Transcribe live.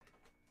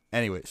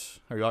Anyways,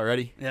 are you all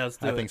ready? Yeah, let's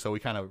do it. I think so. We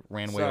kind of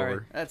ran way Sorry.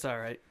 over. That's all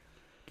right.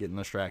 Getting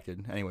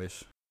distracted.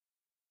 Anyways.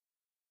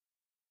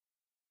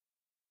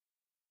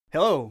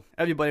 Hello,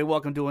 everybody.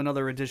 Welcome to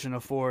another edition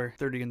of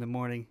 4:30 in the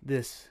morning.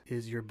 This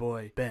is your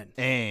boy, Ben.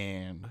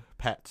 And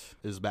Pat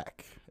is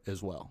back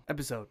as well.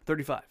 Episode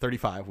 35.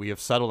 35. We have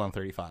settled on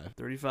 35.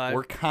 35.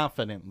 We're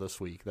confident this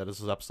week that this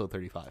is episode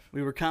 35.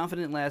 We were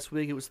confident last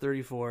week it was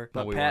 34,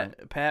 but No, we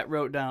Pat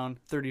wrote down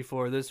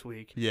 34 this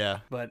week. Yeah.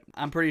 But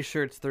I'm pretty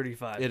sure it's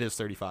 35. It is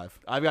 35.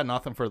 I've got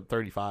nothing for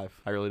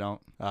 35. I really don't.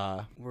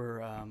 I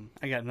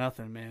got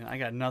nothing, man. I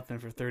got nothing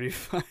for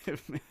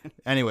 35, man.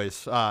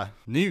 Anyways,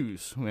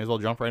 news. We may as well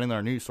jump right into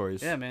our news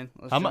stories. Yeah, man.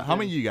 How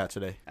many you got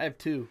today? I have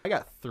 2. I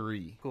got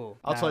 3. Cool.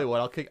 I'll tell you what.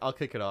 I'll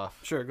kick it off.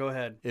 Sure, go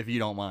ahead. If you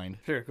don't mind.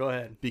 Sure, go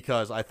ahead.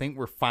 Because I think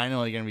we're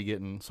finally going to be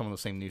getting some of the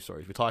same news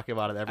stories. We talk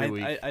about it every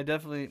week. I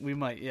definitely, we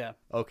might, yeah.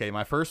 Okay,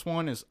 my first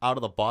one is out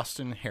of the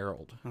Boston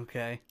Herald.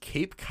 Okay.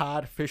 Cape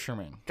Cod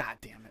fisherman. God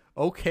damn it.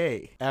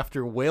 Okay,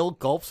 after whale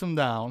gulps him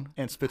down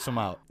and spits him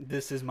out.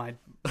 This is my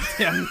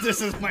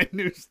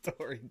news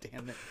story,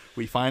 damn it.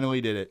 We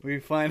finally did it. We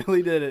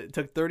finally did it. It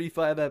took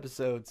 35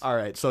 episodes. All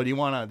right, so do you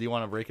want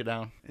to break it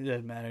down? It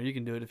doesn't matter. You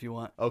can do it if you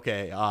want.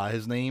 Okay,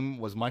 his name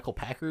was Michael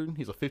Packard.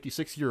 He's a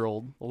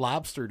 56-year-old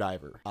lobster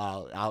diver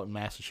out in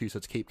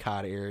Massachusetts, Cape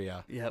Cod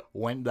area. Yep.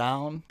 Went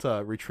down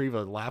to retrieve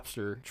a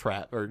lobster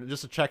trap, or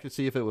just to check to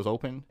see if it was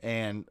open,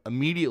 and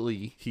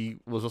immediately he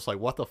was just like,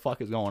 what the fuck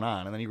is going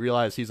on? And then he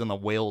realized he's in the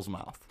whale's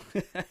mouth.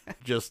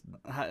 Just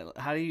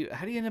how do you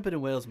end up in a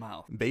whale's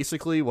mouth?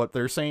 basically what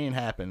they're saying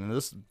happened. And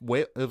this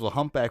whale, it was a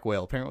humpback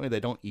whale. Apparently they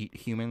don't eat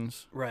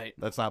humans. Right.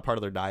 That's not part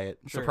of their diet,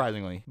 Sure.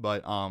 surprisingly.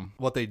 But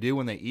what they do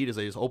when they eat is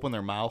they just open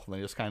their mouth and they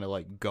just kind of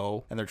like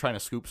go, and they're trying to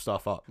scoop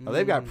stuff up. Now,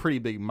 they've got pretty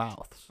big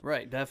mouths.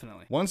 Right,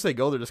 definitely. Once they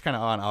go, they're just kind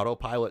of on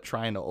autopilot,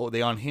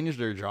 they unhinge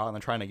their jaw and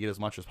they're trying to get as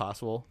much as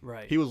possible.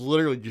 Right. He was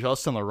literally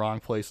just in the wrong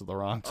place at the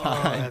wrong Oh,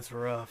 time. that's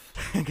rough.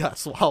 And got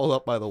swallowed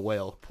up by the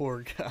whale.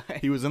 Poor guy.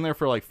 He was in there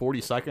for like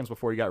 40 seconds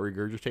before he got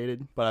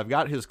regurgitated, but I've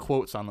got his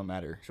quotes on the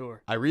matter.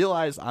 Sure. I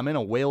realize I'm in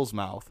a whale's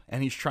mouth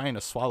and he's trying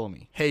to swallow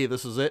me. Hey,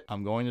 this is it.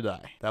 I'm going to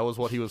die. That was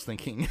what he was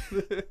thinking.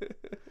 Do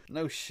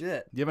No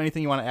shit. you have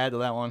anything you want to add to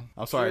that one?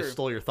 I'm sorry Sure. I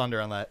stole your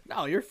thunder on that.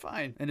 No, you're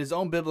fine. In his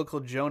own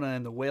biblical Jonah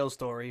and the whale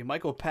story,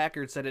 Michael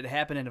Packard said it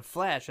happened in a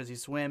flash as he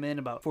swam in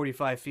about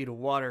 45 feet of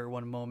water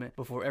one moment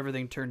before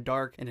everything turned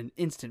dark in an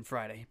instant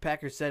Friday.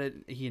 Packard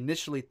said he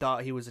initially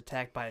thought he was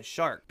attacked by a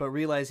shark, but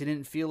realized he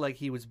didn't feel like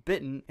he was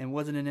bitten and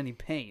wasn't in any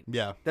pain.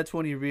 Yeah. That's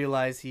when he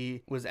realized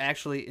he was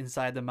actually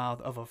inside the mouth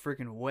of a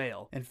freaking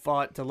whale and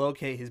fought to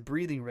locate his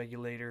breathing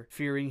regulator,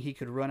 fearing he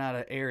could run out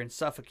of air and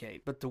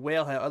suffocate. But the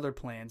whale had other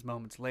plans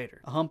moments later.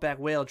 A humpback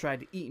whale tried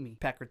to eat me,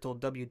 Packard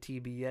told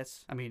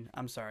WBTS.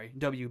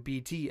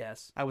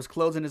 I was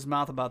closing his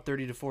mouth about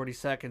 30 to 40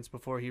 seconds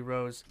before he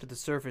rose to the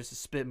surface to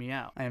spit me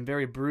out. I am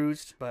very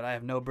bruised, but I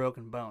have no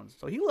broken bones.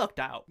 So he lucked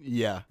out.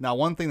 Yeah. Now,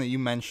 one thing that you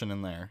mentioned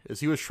in there is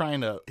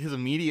his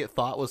immediate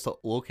thought was to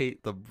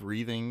locate the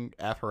breathing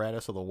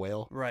apparatus of the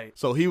whale. Right.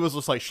 So he was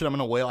just like, shit, I'm in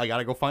a whale. I got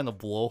to go find the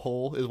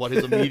blowhole is what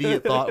his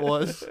immediate thought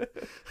was.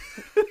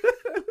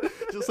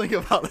 Just think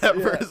about that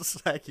for a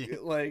second.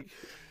 Like,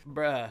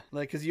 bruh,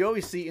 like, because you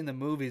always see in the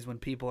movies when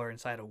people are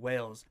inside of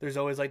whales, there's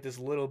always like this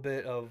little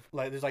bit of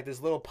there's like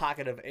this little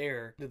pocket of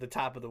air to the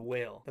top of the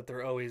whale that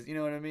they're always, you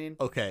know what I mean?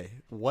 Okay,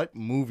 what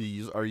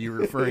movies are you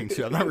referring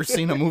to? I've never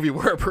seen a movie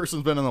where a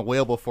person's been in a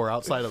whale before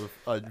outside of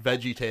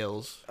Veggie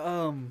Tales.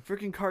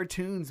 Freaking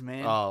cartoons,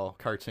 man. Oh,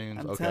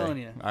 cartoons. I'm okay. telling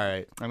you. All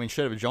right. I mean,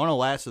 shit, if Jonah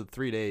lasted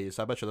 3 days,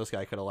 I bet you this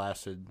guy could have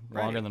lasted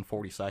longer Right. than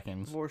 40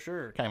 seconds. For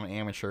sure. Kind of an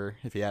amateur,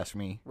 if you ask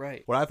me.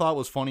 Right. What I thought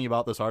was funny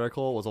about this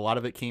article was a lot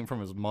of it came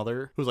from his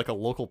mother, who's like a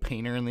local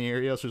painter in the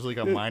area, so she's like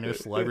a minor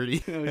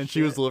celebrity. Oh, and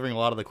she was delivering a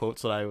lot of the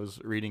quotes that I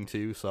was reading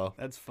too, so.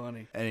 That's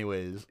funny.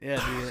 Anyways.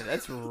 Yeah, dude,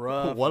 that's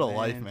rough. What a man.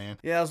 life, man.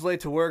 Yeah, I was late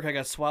to work. I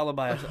got swallowed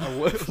by a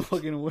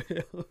fucking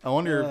whale. I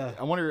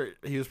wonder,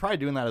 he was probably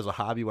doing that as a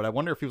hobby, but I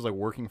wonder if he was like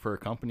working for a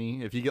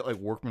company, if you get like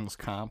workman's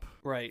comp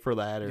Right. for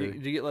that, or Do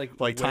you get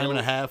like time and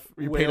a half,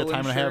 you paid a whale time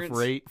and a half insurance?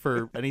 rate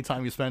for any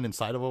time you spend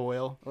inside of a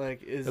whale?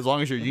 Like As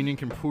long as your union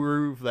can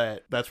prove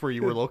that that's where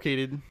you were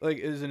located.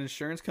 is an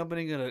insurance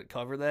company gonna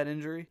cover that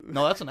injury?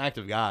 No, that's an act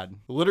of God.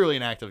 Literally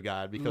an act of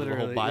God because of the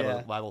Literally, whole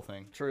yeah. Bible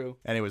thing. True.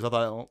 Anyways, I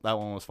thought that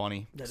one was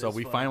funny. That So is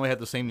we funny. finally had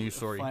the same news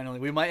story. Finally,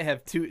 we might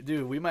have two.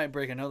 Dude, we might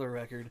break another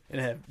record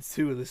and have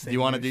two of the same. Do you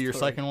want to news do your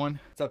story. second one?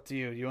 It's up to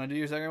you. Do you want to do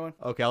your second one?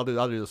 Okay, I'll do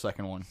the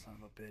second one. Son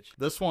of a bitch.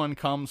 This one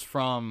comes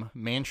from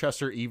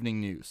Manchester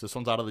Evening News. This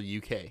one's out of the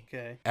UK.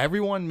 Okay.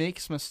 Everyone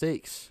makes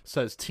mistakes,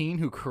 says teen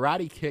who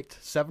karate kicked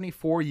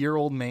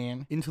 74-year-old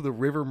man into the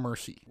River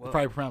Mersey. Whoa.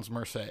 Probably pronounced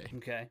Mersey.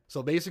 Okay.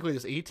 So basically,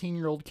 this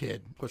 18-year-old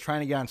kid was trying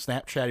trying to get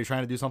on Snapchat. He's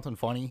trying to do something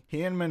funny.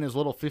 Him and his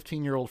little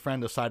 15-year-old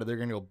friend decided they're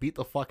going to go beat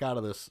the fuck out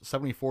of this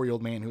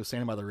 74-year-old man who was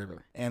standing by the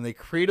river. And they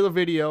created a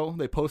video.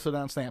 They posted it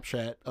on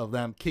Snapchat of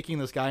them kicking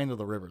this guy into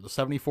the river, the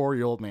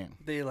 74-year-old man.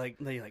 They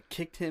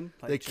kicked him.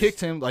 They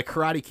kicked him, like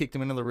karate kicked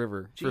him into the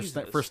river for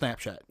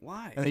Snapchat.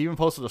 Why? And they even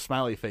posted a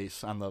smiley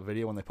face on the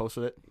video when they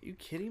posted it. Are you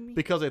kidding me?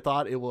 Because they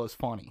thought it was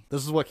funny.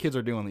 This is what kids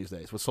are doing these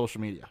days with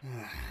social media.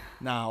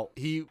 Now,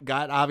 he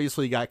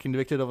obviously got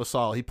convicted of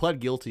assault. He pled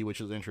guilty,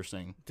 which is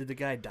interesting. Did the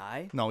guy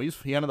die? No,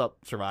 he ended up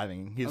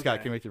surviving. He just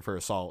got convicted for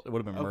assault. It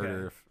would have been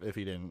murder if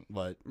he didn't.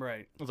 But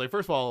right. It's like,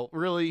 first of all,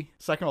 really?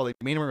 Second of all, they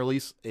made him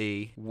release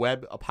a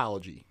web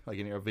apology, like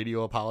a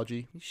video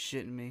apology. You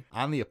shitting me?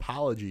 On the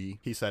apology,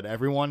 he said,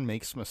 "Everyone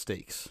makes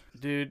mistakes."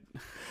 Dude.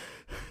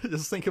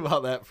 Just think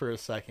about that for a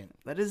second.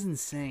 That is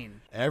insane.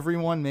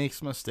 Everyone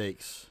makes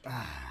mistakes.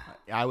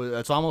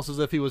 It's almost as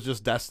if he was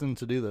just destined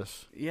to do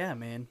this. Yeah,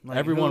 man. Like,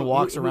 everyone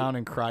walks around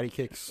and karate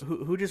kicks.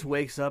 Who just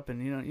wakes up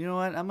and you know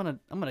what? I'm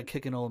gonna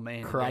kick an old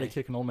man. Karate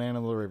kick an old man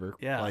in the river.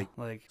 Yeah,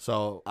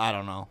 so I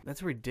don't know.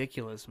 That's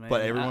ridiculous, man.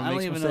 But everyone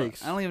makes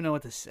mistakes. I don't even know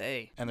what to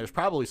say. And there's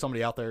probably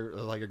somebody out there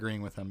like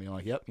agreeing with him, being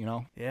like, "Yep,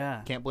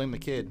 Yeah. Can't blame the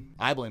kid.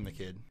 I blame the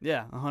kid.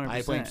 Yeah, 100%.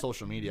 I blame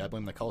social media. I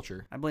blame the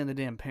culture. I blame the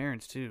damn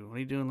parents too. What are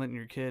you doing, letting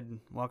your kid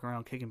walk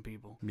around kicking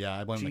people? Yeah,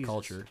 I blame the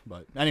culture.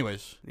 But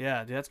anyways.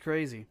 Yeah, dude, that's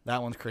crazy.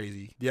 That one's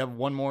crazy. Do you have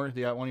one more? Do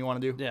you have one you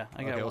want to do? Yeah,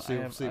 I got one.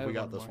 We'll see if we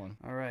got this one.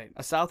 All right.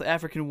 A South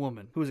African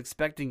woman who was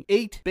expecting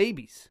 8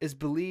 babies is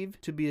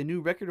believed to be a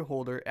new record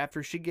holder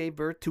after she gave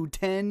birth to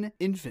 10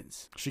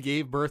 infants. She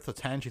gave birth to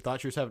 10. She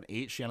thought she was having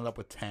 8. She ended up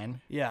with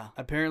 10. Yeah.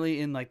 Apparently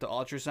in the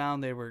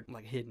ultrasound they were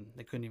hidden.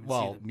 They couldn't even see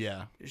them.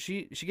 Yeah.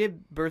 She gave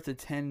birth to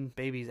 10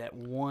 babies at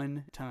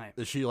one time.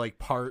 Is she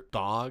part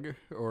dog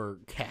or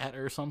cat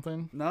or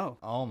something? No.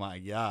 Oh my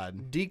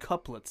god.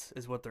 Decuplets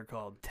is what they're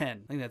called.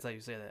 10. I think that's how you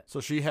say that. So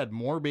she had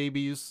more babies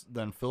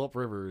than Philip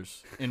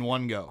Rivers in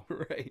one go.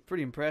 Right.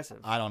 Pretty impressive.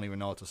 I don't even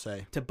know what to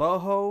say.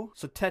 Taboho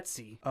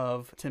Sotetsi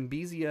of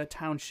Tembezia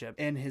Township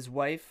and his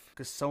wife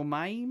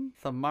Kasomaim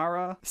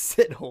Thamara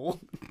Sithole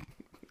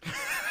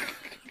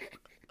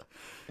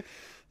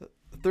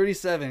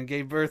 37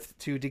 gave birth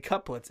to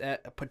decuplets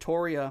at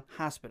Pretoria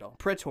Hospital.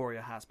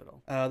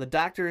 The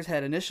doctors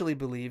had initially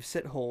believed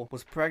Sithole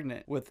was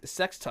pregnant with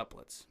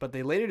sextuplets, but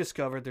they later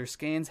discovered their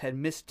scans had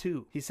missed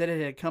 2. He said it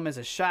had come as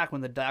a shock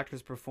when the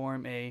doctors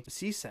performed a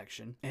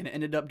C-section and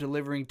ended up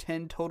delivering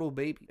 10 total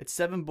babies. It's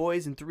 7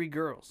 boys and 3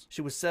 girls.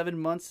 She was 7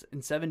 months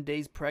and 7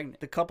 days pregnant.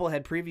 The couple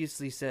had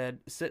previously said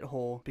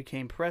Sithole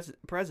became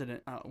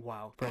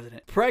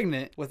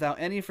pregnant without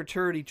any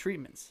fertility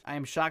treatments. "I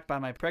am shocked by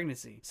my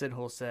pregnancy,"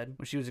 Sithole said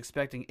when she was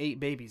expecting 8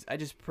 babies. "I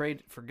just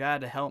prayed for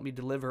God to help me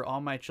deliver all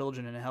my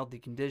children in a healthy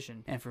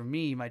condition, and for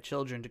me, my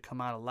children, to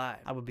come out alive.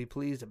 I would be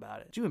pleased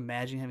about it." Could you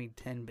imagine having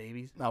 10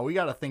 babies? Now, we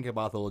got to think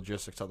about the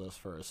logistics of this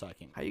for a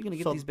second. How are you going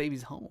to get these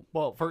babies home?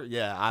 Well,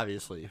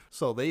 obviously.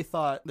 So they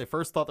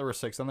first thought there were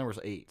 6, then there was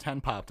 8. 10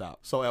 popped out.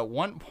 So at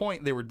one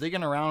point, they were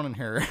digging around in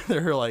here. They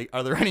were like,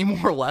 "Are there any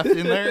more left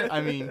in there?"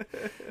 I mean,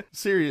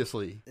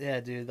 seriously. Yeah,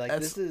 dude.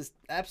 This is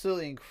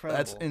absolutely incredible.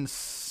 That's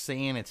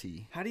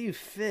insanity. How do you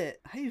fit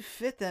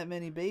that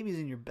many babies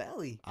in your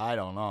belly? I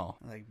don't know.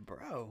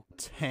 Bro.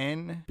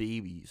 10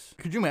 babies.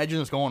 Could you imagine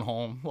just going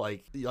home?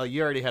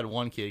 You already had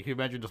 1 kid. Could you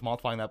imagine just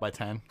multiplying that by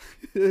 10?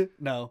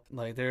 No.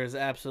 There is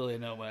absolutely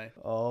no way.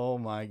 Oh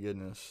my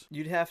goodness.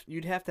 You'd have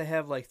to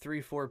have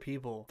 3-4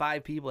 people,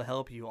 5 people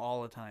help you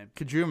all the time.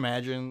 Could you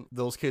imagine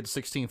those kids'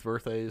 16th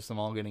birthdays, them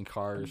all getting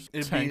cars?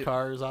 10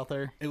 cars out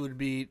there? It would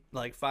be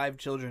 5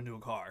 children to a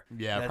car.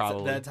 Yeah,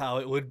 probably. That's how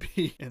it would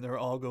be. And they're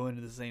all going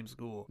to the same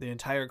school. The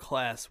entire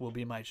class will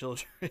be my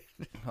children.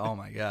 Oh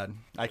my god.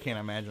 I can't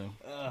imagine.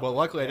 Well,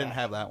 luckily I didn't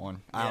have that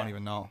one. I don't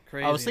even know.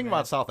 Crazy, I was thinking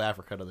about South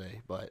Africa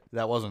today, but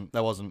that wasn't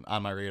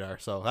on my radar.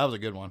 So that was a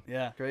good one.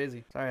 Yeah,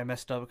 crazy. Sorry I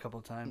messed up a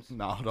couple times.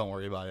 No, don't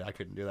worry about it. I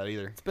couldn't do that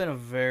either. It's been a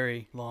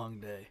very long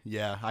day.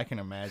 Yeah, I can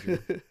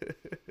imagine.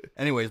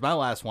 Anyways, my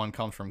last one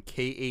comes from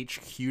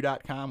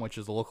KHQ.com, which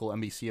is a local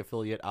NBC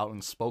affiliate out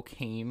in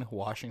Spokane,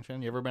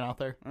 Washington. You ever been out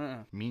there?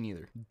 Me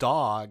neither.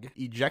 Dog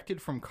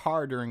ejected from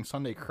car during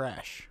Sunday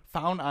crash.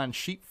 Found on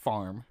sheep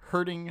farm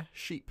herding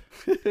sheep.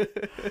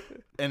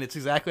 And it's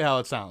exactly how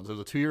it sounds. There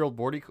was a 2-year-old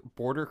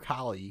border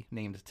collie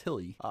named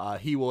Tilly.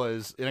 He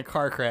was in a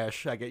car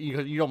crash.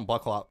 You don't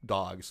buckle up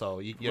dogs, so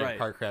you get a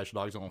car crash,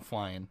 dogs going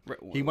flying. Right.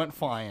 He went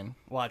flying.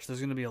 Watch, there's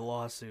going to be a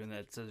lawsuit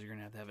that says you're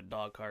going to have a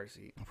dog car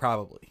seat.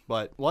 Probably.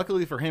 But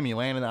luckily for him, he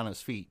landed on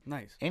his feet.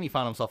 Nice. And he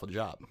found himself a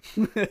job.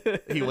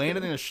 He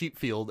landed in a sheep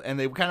field, and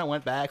they kind of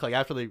went back.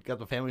 After they got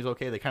the families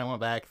okay, they kind of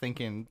went back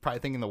probably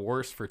thinking the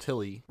worst for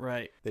Tilly.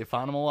 Right. They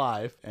found him alive.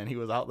 alive, and he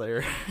was out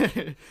there.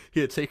 He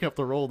had taken up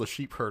the role of the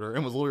sheep herder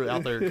and was literally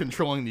out there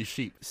controlling these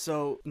sheep.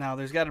 So now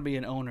there's got to be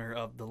an owner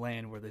of the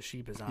land where the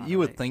sheep is on. You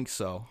would right? think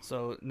so.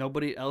 So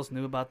nobody else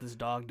knew about this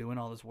dog doing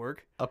all this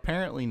work?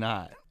 Apparently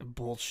not.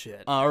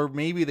 Bullshit. Or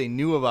maybe they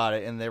knew about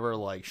it and they were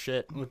like,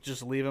 shit,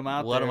 Just leave him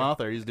out let there. him out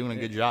there. He's doing a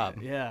good job.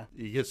 Yeah.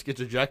 He gets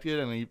ejected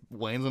and he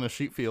lands in a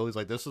sheep field. He's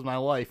like, this is my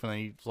life. And then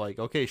he's like,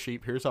 okay,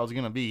 sheep, here's how it's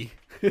going to be.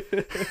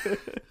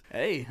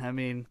 Hey, I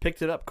mean,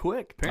 picked it up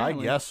quick,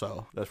 apparently. I guess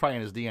so. That's probably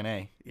in his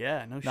DNA.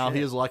 Yeah, no shit. Now, he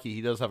is lucky.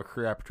 He does have a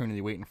career opportunity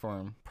waiting for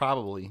him,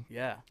 probably,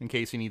 Yeah, in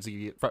case he needs to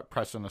get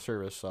pressed into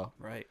service. So,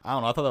 right. I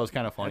don't know. I thought that was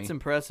kind of funny. That's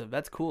impressive.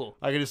 That's cool.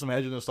 I could just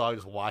imagine this dog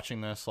just watching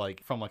this,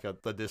 like, from, like,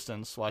 the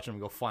distance, watching him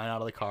go flying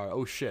out of the car.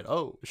 Oh, shit,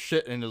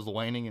 and just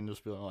landing and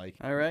just being like,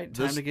 All right,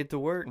 time This- to get to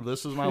work.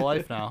 this is my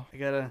life now. I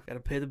gotta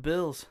pay the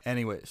bills.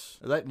 Anyways,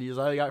 is that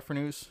all you got for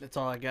news? That's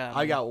all I got. I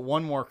man. got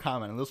one more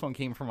comment, and this one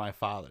came from my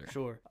father.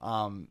 Sure.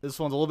 This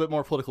one's a little bit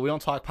more political. We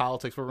don't talk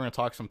politics, but we're going to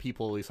talk some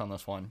people, at least on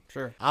this one.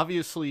 Sure.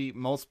 Obviously,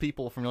 most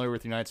people familiar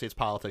with United States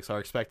politics are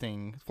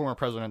expecting former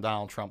President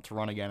Donald Trump to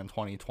run again in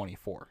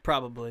 2024.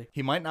 Probably.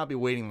 He might not be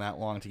waiting that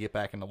long to get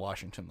back into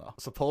Washington, though.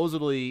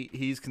 Supposedly,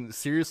 he's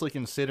seriously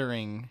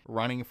considering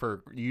running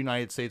for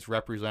United States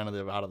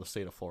representative out of the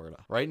state of Florida.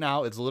 Right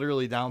now, it's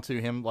literally down to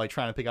him like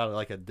trying to pick out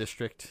like a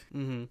district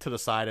to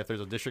decide if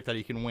there's a district that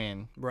he can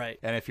win, Right.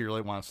 and if he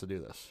really wants to do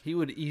this. He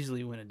would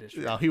easily win a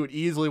district. He would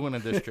easily win a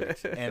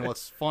district. And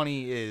what's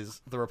funny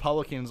is the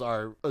Republicans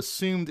are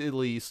assumed at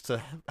least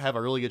to have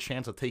a really good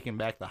chance of taking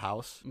back the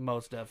House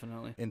Most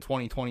definitely. in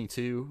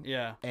 2022.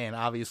 Yeah. And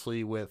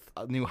obviously, with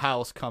a new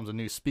House comes a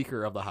new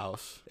Speaker of the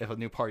House if a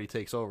new party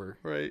takes over.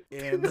 Right.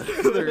 And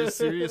there's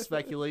serious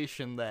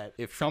speculation that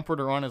if Trump were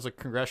to run as a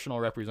congressional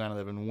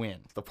representative and win,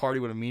 the party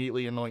would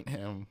immediately anoint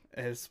him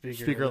As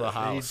Speaker of the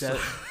House.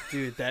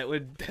 Dude, that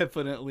would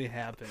definitely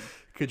happen.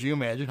 Could you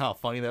imagine how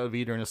funny that would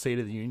be during the State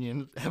of the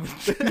Union?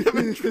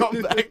 Having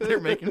Trump back there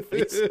making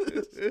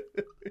faces.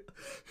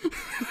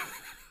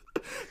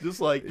 just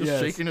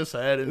shaking his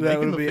head and That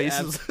making would the be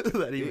faces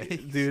that he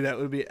makes. Dude, that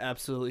would be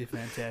absolutely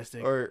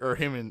fantastic. Or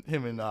him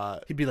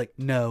and He'd be like,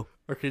 no.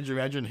 or could you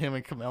imagine him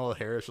and Kamala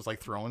Harris just like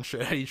throwing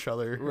shit at each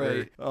other?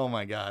 Right. Oh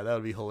my god, that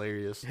would be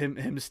hilarious.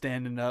 Him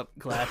standing up,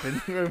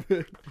 clapping,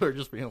 Or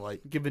just being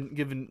like,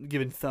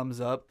 giving thumbs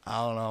up. I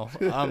don't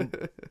know.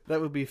 That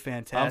would be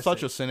fantastic. I'm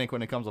such a cynic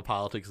when it comes to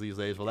politics these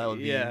days. Well, that would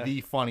be Yeah.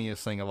 the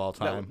funniest thing of all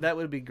time. that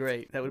would be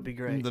great. That would be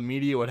great. The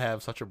media would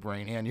have such a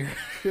brain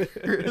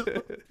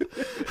aneurysm.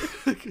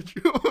 Could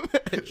you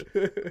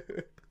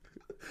imagine?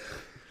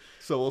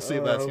 So we'll see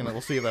if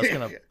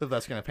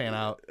that's gonna pan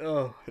out.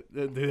 Oh,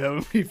 dude, that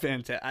would be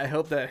fantastic. I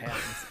hope that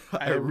happens.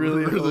 I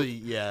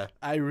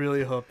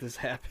really hope this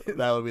happens.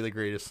 That would be the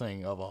greatest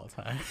thing of all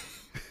time.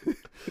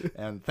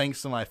 And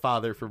thanks to my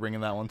father for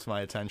bringing that one to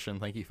my attention.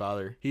 Thank you,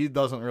 Father. He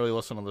doesn't really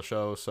listen to the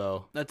show,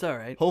 so That's all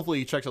right. hopefully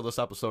he checks out this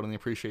episode and he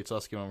appreciates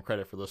us giving him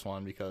credit for this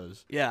one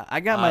because Yeah, I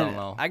don't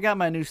know. got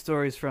my news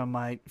stories from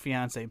my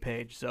fiance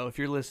Paige. So if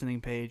you're listening,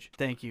 Paige,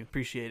 thank you.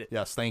 Appreciate it.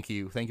 yes, thank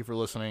you for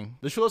listening.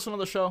 Does she listen to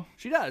the show?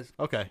 She does.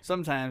 Okay.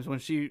 Sometimes when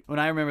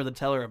I remember to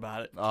tell her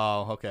about it.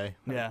 Oh, okay.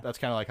 Yeah. That's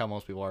kind of like how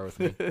most people are with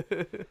me.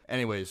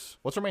 Anyways,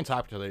 what's our main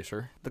topic today,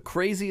 sir? The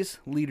craziest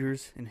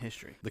leaders in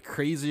history. The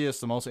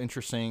craziest, the most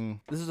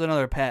interesting. This is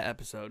another Pat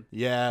episode.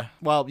 Yeah.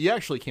 Well, you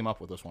actually came up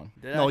with this one.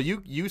 Did No, I?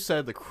 you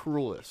said the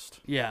cruelest.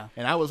 Yeah.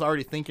 And I was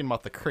already thinking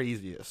about the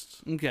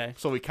craziest. Okay.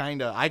 So I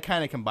kind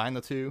of combined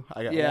the two.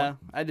 Yeah,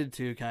 I did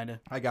too, kind of.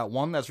 I got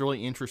one that's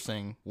really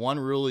interesting, one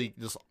really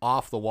just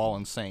off the wall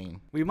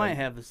insane. We might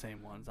have the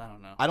same ones. I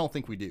don't know. I don't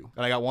think we do.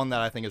 And I got one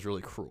that I think is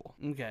really cruel.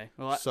 Okay.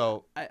 Well,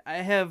 So, I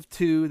have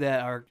two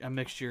that are a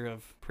mixture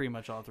of pretty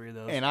much all three of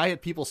those. and I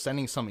had people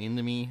sending some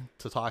into me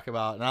to talk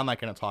about, and I'm not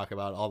going to talk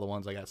about all the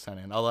ones I got sent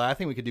in. Although I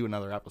think we could do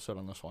another episode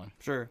on this one.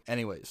 Sure.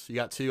 Anyways, you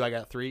got two, I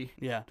got three.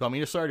 Yeah. Do you want me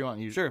to start or do you want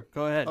you? Sure.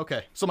 Go ahead.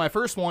 Okay, so my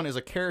first one is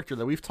a character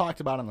that we've talked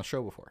about on the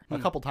show before a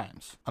couple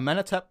times.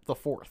 Amenhotep IV.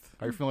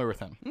 Are you familiar with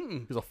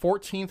him? He's a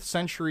 14th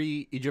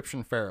century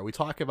Egyptian pharaoh. We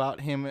talk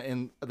about him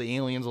in the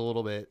aliens a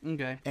little bit.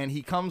 Okay. And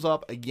he comes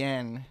up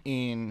again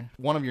in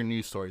one of your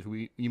news stories.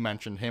 You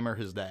mentioned him or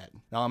his dad.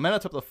 Now,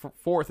 Amenhotep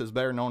IV is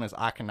better known as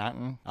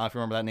Akhenaten. I don't know if you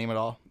remember that name at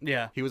all.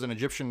 Yeah. He was an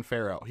Egyptian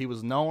pharaoh. He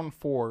was known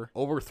for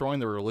overthrowing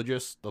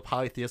the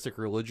polytheistic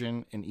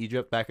religion in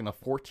Egypt back in the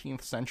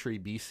 14th century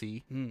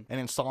BC and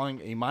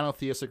installing a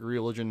monotheistic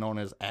religion known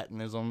as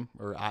Atenism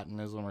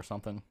or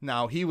something.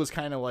 Now, he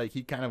kind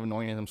of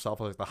anointed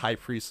himself as the high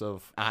priest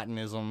of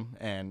Atenism,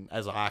 and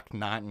as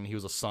Akhenaten, he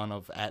was a son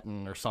of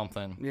Aten or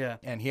something. Yeah.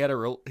 And he had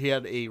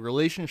a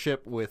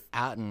relationship with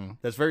Aten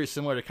that's very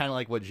similar to kind of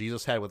like what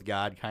Jesus had with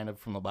God, kind of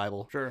from the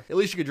Bible. Sure. At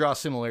least you could draw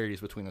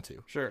similarities between the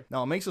two. Sure. Now,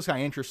 Now, what makes this guy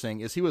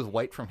interesting is he was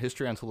wiped from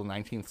history until the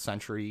 19th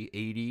century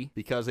AD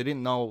because they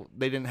didn't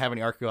have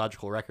any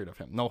archaeological record of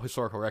him. No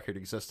historical record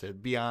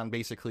existed beyond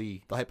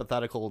basically the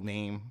hypothetical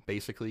name,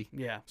 basically.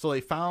 Yeah. So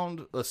they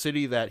found a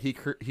city that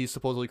he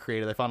supposedly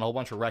created. They found a whole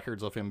bunch of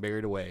records of him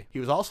buried away. He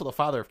was also the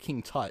father of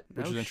King Tut,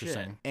 which is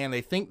interesting. Shit. And they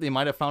think they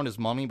might have found his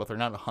mummy, but they're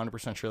not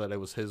 100% sure that it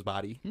was his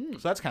body. So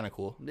that's kind of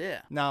cool.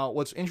 Yeah. Now,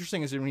 what's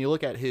interesting is when you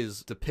look at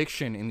his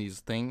depiction in these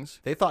things,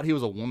 they thought he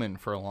was a woman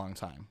for a long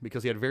time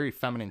because he had very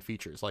feminine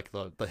features, like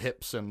the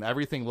hips and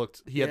everything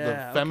looked. He had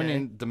the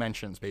feminine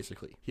dimensions,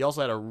 basically. He also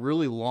had a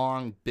really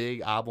long,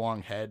 big,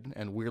 oblong head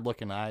and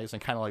weird-looking eyes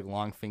and kind of like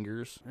long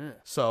fingers.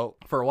 So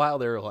for a while,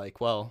 they were like,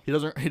 well, he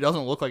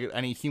doesn't look like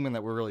any human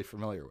that we're really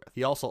familiar with.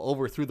 He also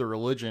overthrew the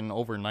religion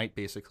overnight,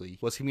 basically.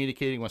 Was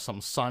communicating with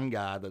some sun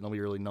god that nobody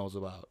really knows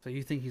about. So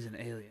you think he's an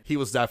alien? He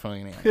was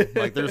definitely an alien.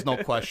 Like, there's no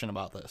question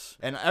about this.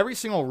 And every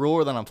single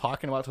ruler that I'm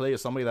talking about today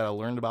is somebody that I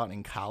learned about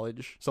in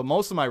college. So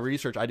most of my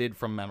research I did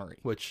from memory,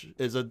 which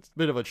is a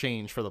bit of a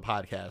change for the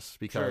podcast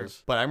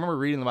because, but I remember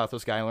reading about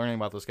this guy, learning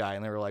about this guy,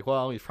 and they were like,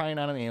 well, he's probably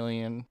not an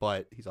alien,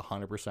 but he's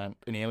 100%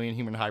 an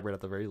alien-human hybrid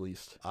at the very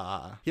least.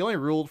 He only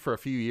ruled for a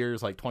few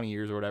years, like 20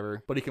 years or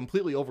whatever, but he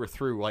completely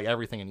overthrew like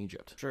everything in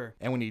Egypt. Sure.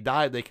 And when he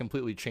died, they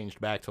completely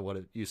changed back to what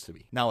it used to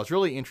be. Now, what's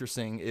really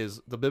interesting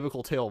is the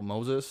biblical tale of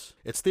Moses.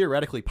 It's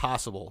theoretically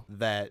possible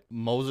that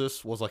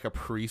Moses was like a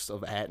priest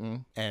of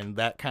Aten, and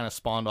that kind of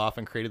spawned off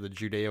and created the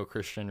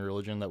Judeo-Christian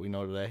religion that we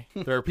know today.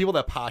 There are people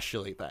that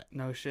postulate that.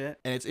 No shit.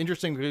 And it's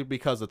interesting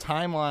because the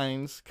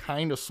timelines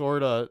kind of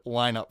sort of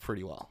line up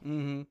pretty well.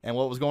 Mm-hmm. And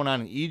what was going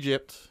on in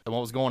Egypt and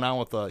what was going on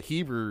with the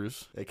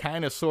Hebrews, it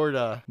kind of sort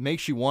of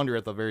makes you wonder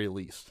at the very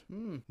least.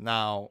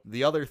 Now,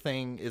 the other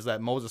thing is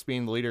that Moses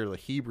being the leader of the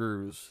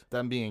Hebrews,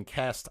 them being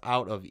cast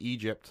out of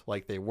Egypt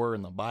like they were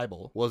in the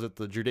Bible, was it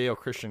the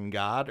Judeo-Christian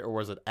God or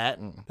was it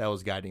Aten that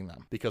was guiding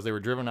them? Because they were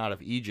driven out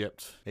of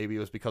Egypt. Maybe it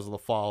was because of the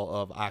fall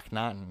of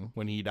Akhenaten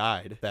when he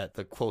died, that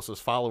the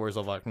closest followers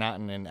of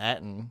Akhenaten and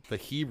Aten, the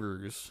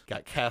Hebrews,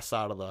 got cast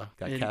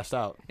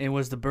out. And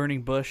was the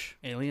burning bush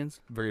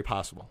aliens? Very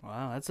possible.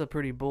 Wow, that's a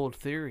pretty bold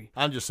theory.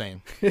 I'm just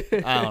saying. I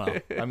don't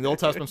know. I mean, the Old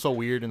Testament's so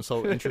weird and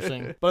so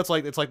interesting, but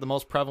it's like the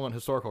most prevalent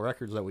historical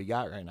records that we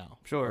got right now.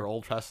 Sure. Or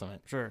Old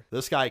Testament. Sure.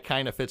 This guy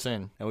kind of fits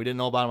in, and we didn't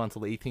know about him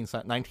until the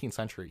 19th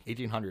century,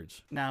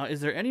 1800s. Now,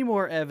 is there any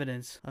more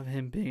evidence of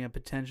him being a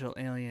potential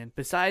alien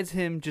besides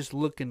him just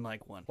looking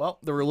like one? Well,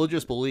 the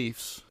religious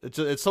beliefs,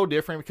 it's so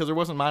different because there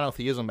wasn't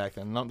monotheism back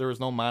then. There was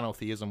no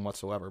monotheism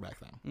whatsoever back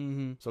then.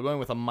 Mm-hmm. So going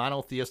with a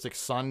monotheistic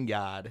sun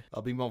god,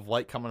 a beam of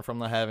light coming from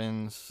the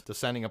heavens,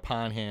 descending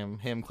upon him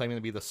claiming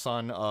to be the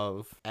son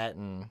of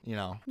Aten,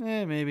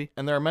 Maybe.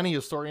 And there are many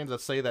historians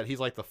that say that he's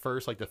like the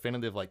first like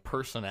definitive like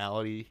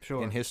personality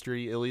in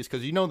history, at least,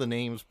 because the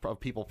names of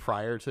people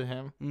prior to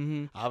him.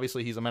 Mm-hmm.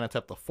 Obviously, he's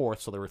Amenhotep IV,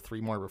 so there were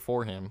 3 more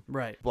before him.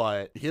 Right.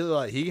 But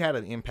he had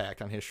an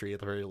impact on history at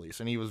the very least,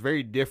 and he was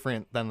very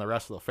different than the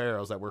rest of the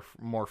pharaohs that we're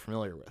more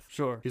familiar with.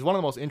 Sure. He's one of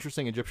the most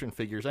interesting Egyptian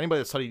figures. Anybody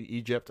that studied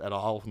Egypt at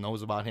all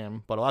knows about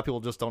him, but a lot of people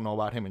just don't know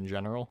about him in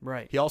general.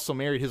 Right. He also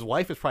married, his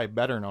wife is probably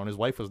better known. His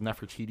wife was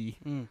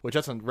Nefertiti, which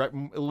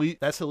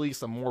that's at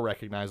least a more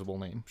recognizable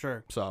name.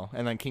 Sure. So,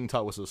 and then King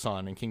Tut was his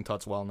son, and King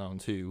Tut's well known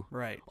too.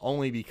 Right.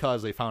 Only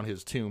because they found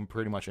his tomb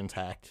pretty much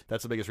intact.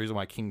 That's the biggest reason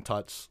why King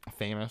Tut's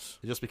famous,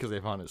 just because they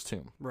found his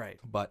tomb. Right.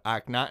 But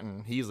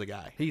Akhenaten, he's the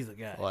guy. He's the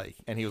guy.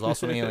 And he was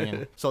also an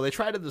alien. So they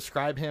try to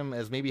describe him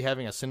as maybe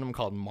having a syndrome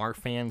called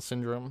Marfan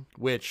syndrome,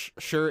 which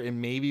it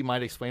maybe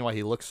might explain why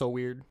he looks so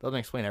weird. Doesn't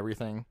explain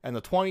everything. And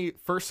the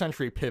 21st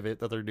century pivot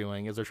that they're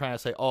doing is they're trying to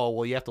say, oh,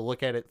 well, you have to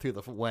look at it through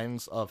the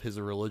lens of his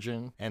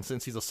religion. And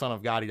since he's a son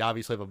of God, he'd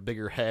obviously have a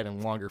bigger head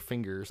and longer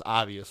fingers,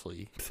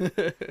 obviously.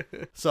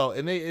 So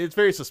it's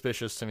very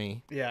suspicious to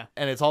me. Yeah.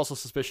 And it's also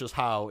suspicious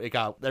how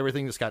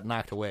everything just got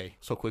knocked away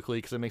so quickly,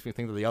 because it makes me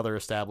think that the other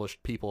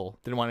established people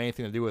didn't want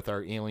anything to do with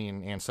our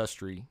alien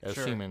ancestry as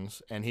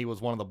humans, and he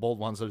was one of the bold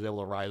ones that was able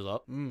to rise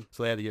up.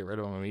 So they had to get rid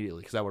of him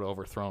immediately because that would have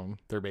overthrown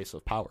their base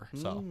of power.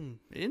 So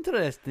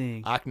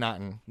interesting.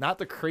 Akhenaten, not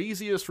the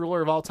craziest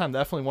ruler of all time,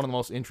 definitely one of the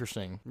most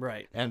interesting.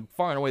 Right. And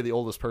far and away the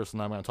oldest person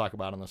I'm going to talk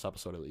about in this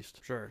episode, at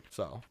least. Sure.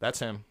 So that's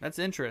him. That's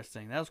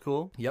interesting. That was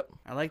cool. Yep.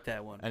 I like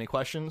that one. Any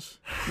questions?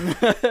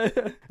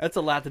 That's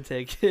a lot to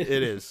take. It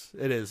is.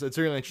 It's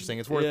really interesting.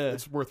 It's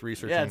worth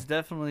researching. Yeah, it's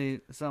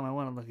definitely something I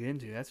want to look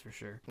into. That's for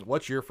sure.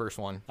 What's your first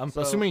one? I'm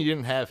assuming you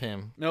didn't have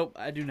him. Nope,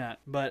 I do not.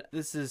 But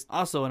this is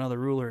also another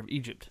ruler of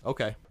Egypt.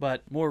 Okay.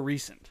 But more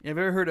recent. Have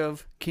you ever heard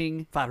of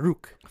King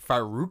Farouk?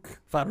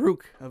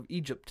 Farouk of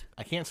Egypt.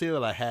 I can't say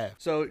that I have.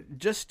 So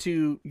just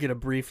to get a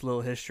brief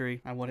little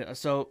history,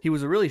 so he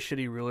was a really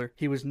shitty ruler.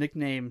 He was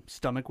nicknamed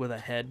Stomach with a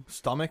Head.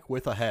 Stomach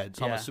with a Head.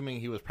 So I'm assuming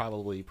he was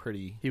probably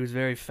pretty... He was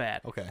very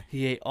fat. Okay.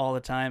 He ate all the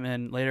time,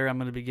 and later I'm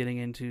going to be getting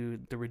into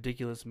the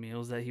ridiculous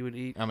meals that he would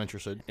eat. I'm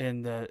interested.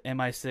 And the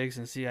MI6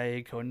 and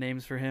CIA code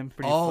names for him.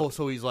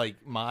 So he's like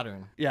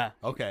modern. Yeah.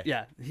 Okay.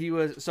 Yeah. He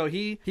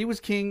was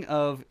king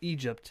of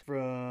Egypt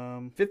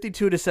from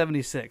 52 to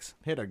 76.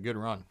 He had a good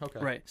run. Okay.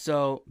 Right.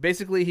 So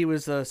basically he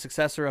was a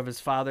successor of his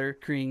father,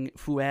 King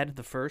Fuad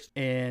I,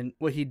 and And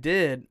what he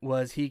did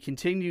was he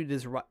continued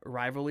his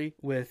rivalry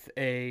with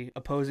a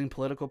opposing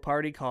political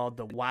party called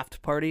the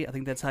WAFD Party. I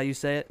think that's how you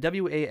say it.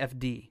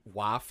 WAFD.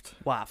 Waft.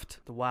 WAFD.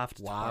 The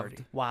WAFD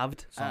Party.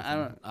 WAFD. I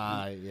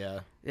don't. Yeah.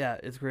 Yeah,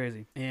 it's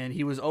crazy. And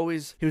he was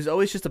always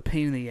just a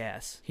pain in the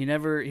ass. He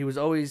was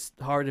always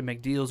hard to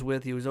make deals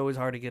with. He was always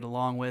hard to get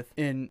along with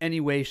in any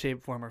way,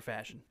 shape, form, or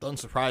fashion. Doesn't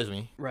surprise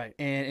me. Right.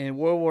 And in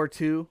World War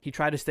II, he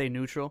tried to stay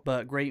neutral,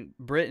 but Great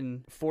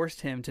Britain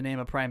forced him to name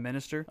a prime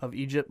minister of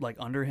Egypt, like,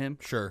 under him.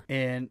 Sure.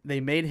 And they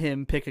made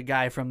him pick a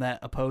guy from that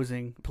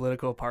opposing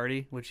political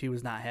party, which he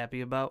was not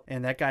happy about.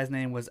 And that guy's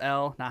name was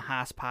El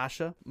Nahas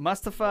Pasha.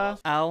 Mustafa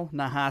Al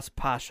Nahas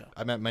Pasha.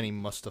 I met many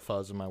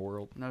Mustafas in my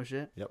world. No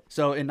shit? Yep.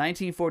 So in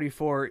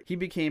 1944, he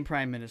became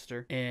prime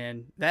minister,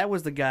 and that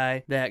was the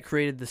guy that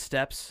created the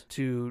steps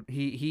to,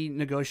 he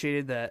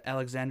negotiated the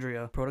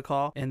Alexandria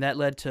Protocol, and that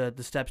led to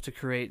the steps to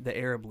create the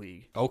Arab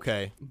League.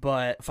 Okay.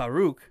 But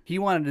Farouk, he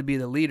wanted to be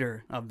the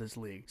leader of this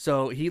league.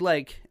 So he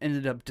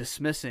ended up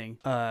dismissing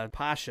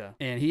Pasha,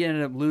 and he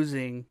ended up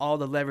losing all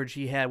the leverage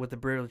he had with the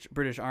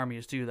British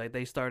armies too. Like,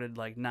 they started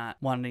like not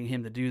wanting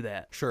him to do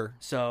that. Sure.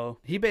 So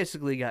he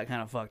basically got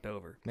kind of fucked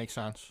over. Makes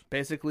sense.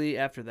 Basically,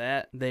 after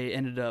that, they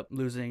ended up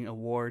losing a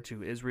war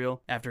to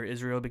Israel after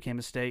Israel became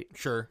a state.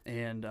 Sure.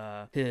 And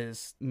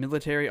his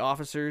military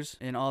officers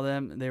and all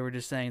them, they were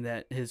just saying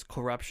that his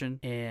corruption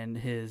and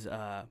his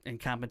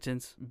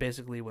incompetence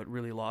basically what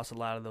really lost a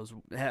lot of those.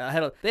 They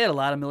had a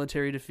lot of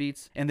military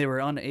defeats, and they were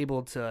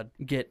unable to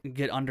get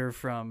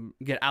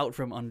out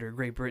from under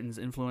Great Britain's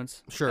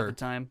influence at the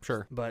time.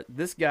 Sure. But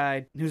this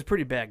guy, he was a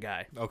pretty bad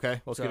guy.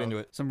 Okay, let's get into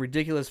it. Some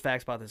ridiculous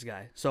facts about this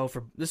guy. So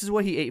this is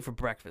what he ate for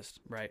breakfast,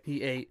 right?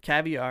 He ate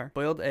caviar,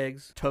 boiled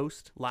eggs,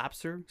 toast,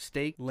 lobster,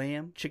 steak,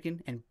 lamb,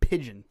 chicken, and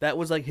pigeon. That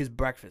was like his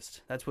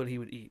breakfast. That's what he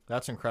would eat.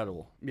 That's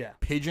incredible. Yeah.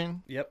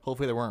 Pigeon? Yep.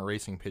 Hopefully they weren't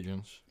racing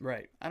pigeons.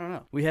 Right. I don't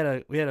know. We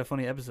had a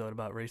funny episode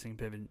about racing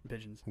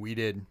pigeons. We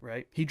did.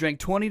 Right. He drank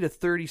 20 to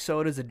 30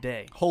 sodas a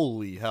day.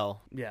 Holy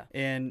hell. Yeah.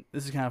 And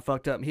this is kind of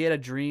fucked up. He had a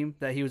dream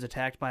that he was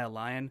attacked by a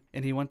lion,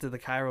 and he went to the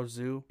Cairo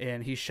Zoo,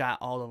 and he shot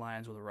all the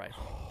lions with a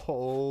rifle.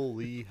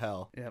 Holy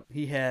hell. Yep.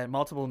 He had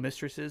multiple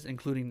mistresses,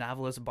 including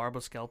novelist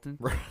Barbara Skelton.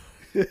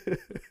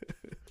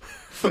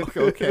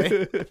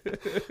 Okay.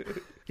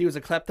 He was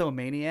a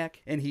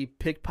kleptomaniac, and he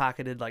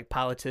pickpocketed like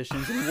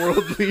politicians and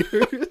world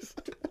leaders.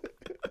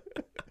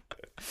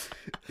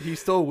 He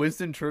stole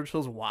Winston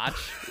Churchill's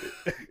watch,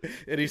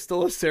 and he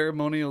stole a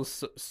ceremonial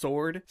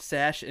sword,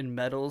 sash, and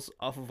medals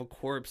off of a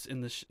corpse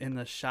in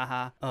the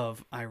Shah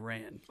of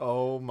Iran.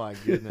 Oh my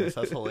goodness,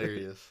 that's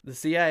hilarious. The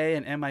CIA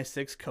and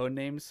MI6 code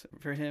names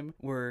for him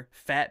were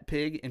Fat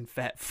Pig and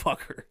Fat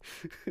Fucker.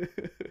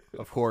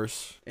 Of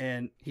course.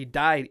 And he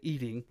died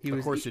eating.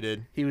 Of course he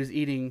did. He was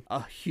eating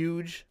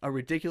a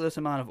ridiculous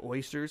amount of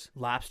oysters,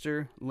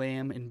 lobster,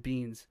 lamb, and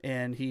beans.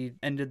 And he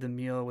ended the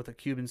meal with a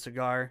Cuban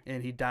cigar,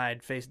 and he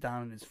died face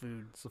down in his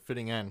food. It's a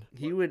fitting end.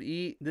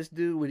 This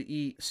dude would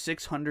eat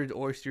 600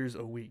 oysters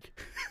a week.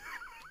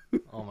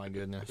 Oh my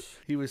goodness.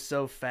 He was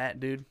so fat,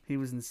 dude. He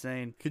was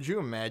insane. Could you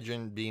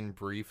imagine being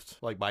briefed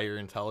like by your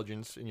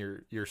intelligence and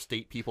your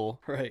state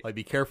people? Right. Like,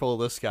 be careful of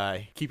this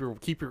guy. Keep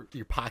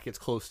your pockets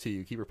close to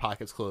you. Keep your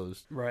pockets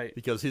closed. Right.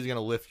 Because he's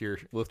gonna lift your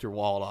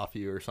wallet off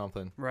you or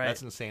something. Right.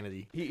 That's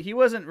insanity. He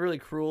wasn't really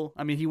cruel.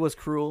 I mean, he was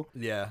cruel.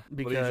 Yeah.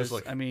 Because but just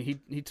like, I mean,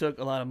 he took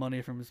a lot of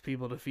money from his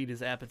people to feed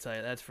his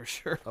appetite. That's for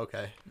sure.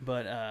 Okay.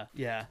 But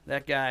yeah,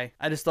 that guy.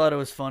 I just thought it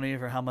was funny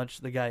for how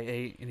much the guy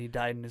ate, and he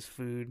died in his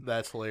food.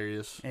 That's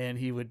hilarious. And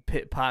he would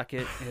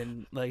pickpocket,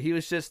 and like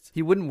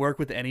he wouldn't work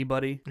with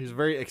anybody. He's a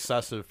very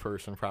excessive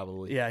person,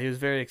 probably. Yeah, he was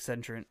very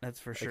eccentric. That's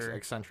for sure.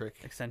 Eccentric.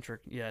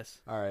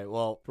 Yes. All right.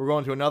 Well, we're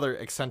going to another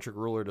eccentric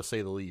ruler, to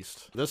say the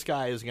least. This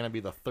guy is going to be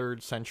the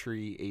 3rd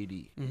century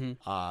AD.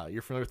 Mm-hmm.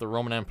 You're familiar with the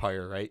Roman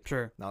Empire, right?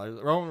 Sure. Now,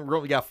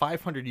 we got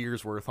 500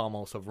 years worth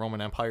almost of Roman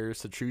empires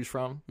to choose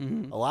from.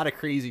 Mm-hmm. A lot of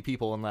crazy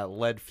people in that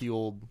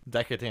lead-fueled,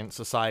 decadent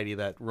society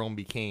that Rome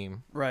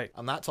became. Right.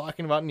 I'm not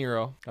talking about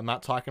Nero. I'm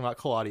not talking about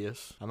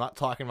Claudius. I'm not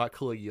talking about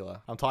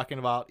Caligula. I'm talking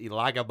about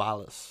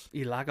Elagabalus.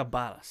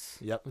 Elagabalus.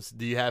 Yep.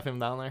 Do you have him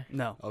down there?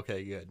 No.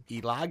 Okay, good.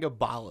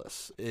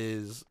 Elagabalus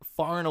is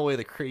far and away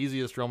the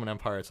craziest Roman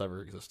empire that's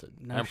ever existed.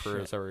 Emperor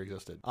that's ever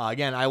existed.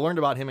 Again, I learned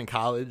about him in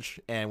college,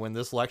 and when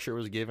this lecture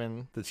was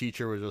given, the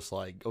teacher was just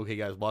like, "Okay,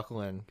 guys,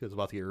 buckle in, because it's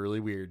about to get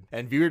really weird.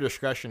 And viewer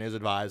discretion is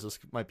advised. This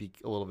might be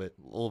a little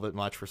bit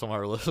much for some of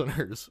our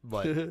listeners,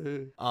 but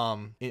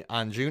on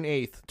June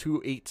 8th,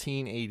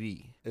 218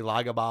 AD,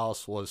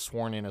 Elagabalus was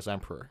sworn in as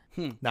emperor.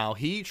 Now,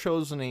 he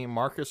chose the name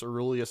Marcus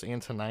Aurelius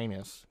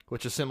Antoninus,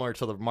 which is similar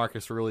to the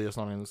Marcus Aurelius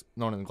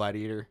known in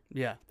Gladiator.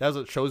 Yeah. That was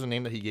a chosen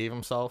name that he gave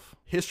himself.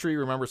 History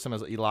remembers him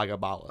as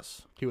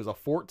Elagabalus. He was a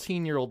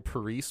 14-year-old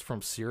priest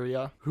from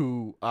Syria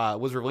who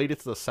was related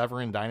to the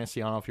Severan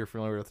dynasty. I don't know if you're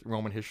familiar with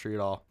Roman history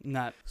at all.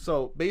 Not.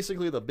 So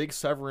basically, the big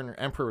Severan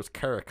emperor was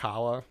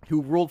Caracalla,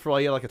 who ruled for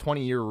like a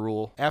 20-year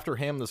rule. After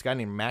him, this guy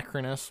named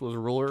Macrinus was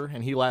ruler,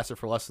 and he lasted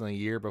for less than a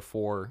year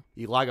before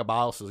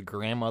Elagabalus'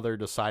 grandmother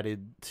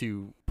decided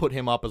to put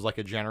him up as like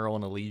a general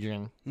in a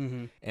legion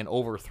and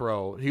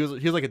overthrow. He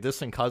was like a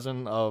distant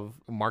cousin of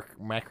Mark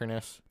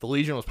Macrinus. The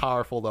legion was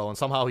powerful though, and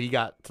somehow he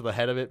got to the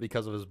head of it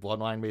because of his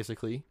bloodline.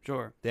 Basically,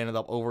 Sure. they ended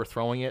up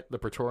overthrowing it. The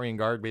Praetorian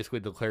Guard basically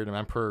declared him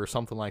emperor or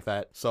something like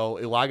that. So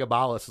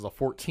Elagabalus is a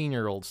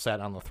 14-year-old sat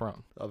on the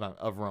throne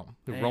of Rome,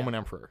 the Roman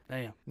emperor.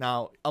 Damn.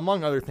 Now,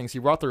 among other things, he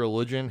brought the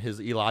religion, his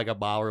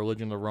Elagabal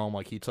religion, to Rome.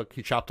 Like he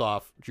chopped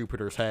off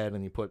Jupiter's head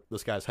and he put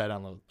this guy's head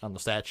on the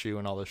statue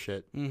and all this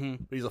shit.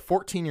 But he's a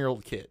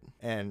 14-year-old kid,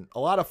 and a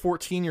lot of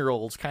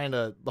 14-year-olds kind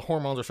of the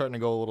hormones are starting to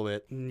go a little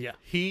bit. Yeah.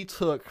 He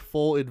took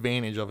full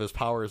advantage of his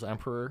power as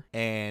emperor,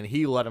 and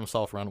he let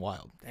himself run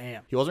wild.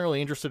 Damn. He wasn't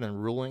really interested in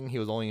ruling. He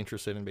was only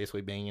interested in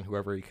basically banging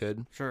whoever he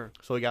could. Sure.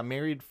 So he got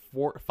married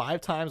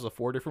 5 times to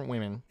 4 different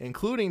women,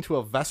 including to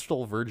a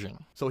Vestal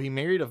virgin. So he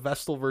married a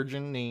Vestal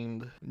virgin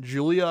named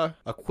Julia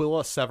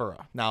Aquila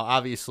Severa. Now,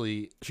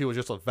 obviously, she was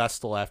just a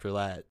Vestal after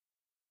that.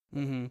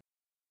 Mm-hmm. You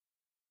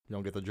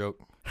don't get the joke?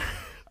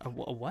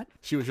 What?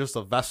 She was just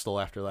a Vestal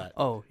after that.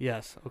 Oh,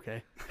 yes.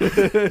 Okay. Did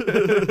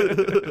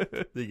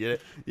you get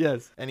it?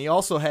 Yes. And he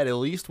also had at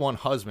least one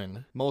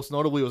husband. Most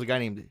notably was a guy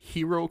named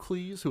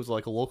Heracles, who was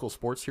like a local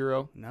sports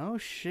hero. No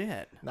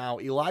shit. Now,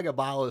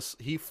 Elagabalus,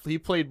 he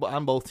played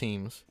on both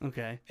teams.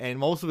 Okay. And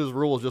most of his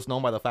rule is just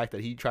known by the fact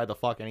that he tried to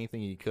fuck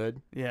anything he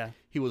could. Yeah.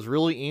 He was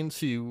really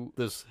into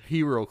this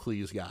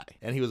Heracles guy,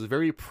 and he was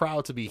very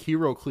proud to be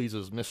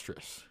Heracles'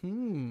 mistress.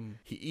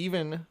 He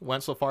even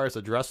went so far as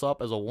to dress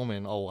up as a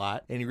woman a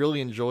lot, and he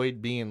really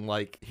enjoyed being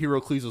like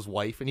Heracles'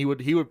 wife, and he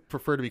would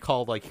prefer to be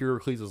called like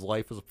Heracles'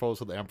 wife as opposed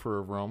to the emperor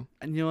of Rome.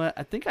 And you know what?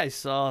 I think I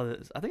saw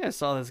this. I think I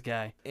saw this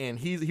guy. And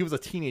he was a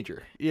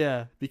teenager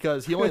Yeah.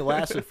 because he only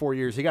lasted 4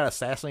 years. He got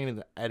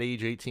assassinated at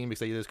age 18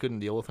 because they just couldn't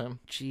deal with him.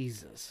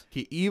 Jesus.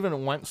 He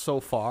even went so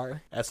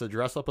far as to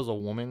dress up as a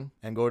woman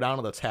and go down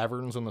to the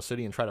taverns in the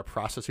city and try to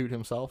prostitute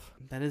himself.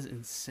 That is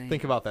insane.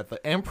 Think about that.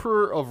 The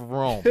emperor of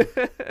Rome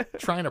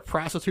trying to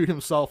prostitute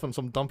himself in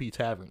some dumpy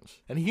taverns.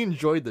 And he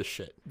enjoyed this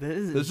shit. That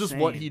is This is just insane.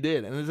 what he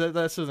did. And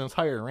that's his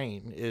entire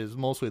reign is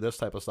mostly this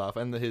type of stuff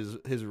and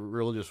his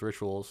religious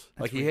rituals.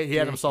 That's like he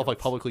had himself like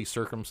ridiculous. publicly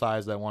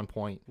circumcised at one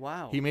point.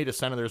 Wow. He made his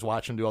senators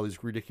watch him do all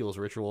these ridiculous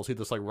rituals. He'd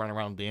just like run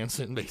around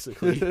dancing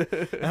basically.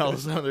 And all the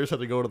senators had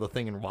to go to the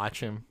thing and watch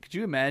him. Could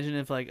you imagine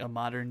if like a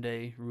modern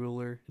day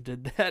ruler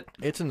did that?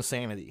 It's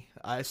insanity.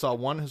 I saw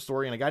one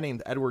historian, a guy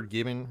named Edward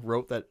Gibbon,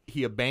 wrote that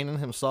he abandoned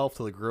himself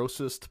to the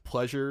grossest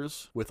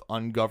pleasures with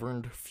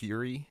ungoverned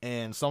fury,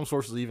 and some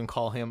sources even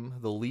call him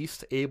the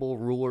least able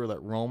ruler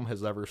that Rome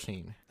has ever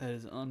seen. That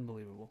is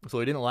unbelievable. So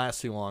he didn't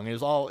last too long. It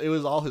was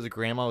all his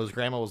grandma. His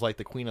grandma was like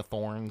the Queen of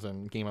Thorns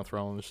and Game of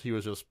Thrones. He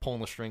was just pulling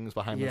the strings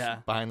behind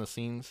the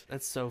scenes.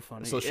 That's so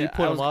funny. So she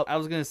put him up. I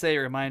was gonna say it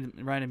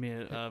reminded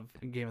me of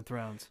Game of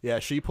Thrones. Yeah,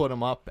 she put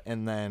him up,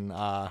 and then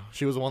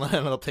she was the one that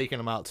ended up taking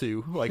him out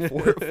too, like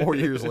 4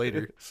 years later.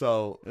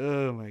 So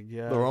Oh my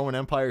god. the Roman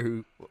Empire,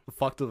 who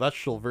fucked a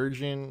Vestal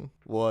virgin,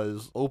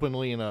 was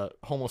openly in a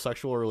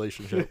homosexual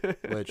relationship,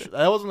 which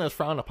that wasn't as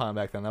frowned upon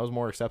back then. That was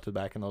more accepted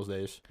back in those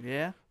days.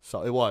 Yeah.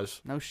 So it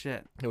was. No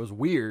shit. It was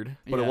weird,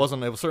 but Yeah. it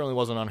wasn't. It certainly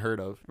wasn't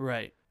unheard of.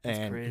 Right. That's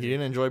And crazy. he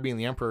didn't enjoy being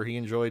the emperor. He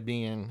enjoyed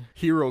being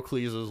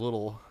Heracles'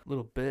 little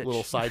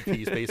Little side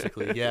piece,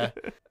 basically. Yeah.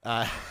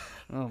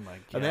 Oh my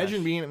god.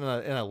 Imagine being in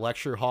a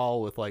lecture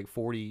hall with like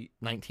 40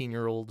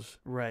 19-year-olds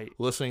Right.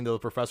 listening to the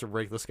professor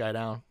break this guy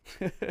down.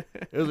 It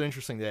was an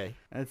interesting day.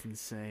 That's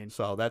insane.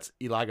 So that's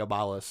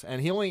Elagabalus,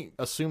 and he only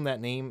assumed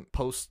that name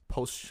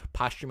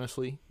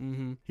posthumously.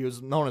 Mm-hmm. He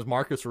was known as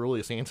Marcus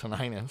Aurelius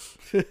Antoninus,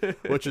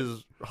 which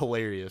is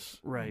hilarious.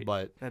 Right.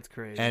 But That's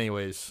crazy.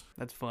 anyways,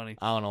 That's funny.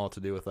 I don't know what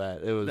to do with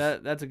that. It was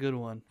That's a good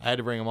one. I had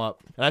to bring him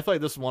up, and I feel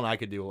like this is one I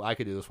could do. I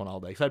could do this one all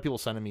day because I had people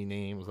sending me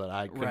names that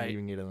I couldn't Right.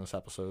 even get in this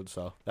episode.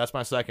 So that's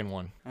my second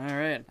one. All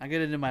right. I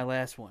get into my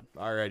last one.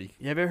 Alrighty,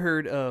 You ever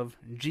heard of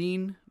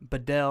Jean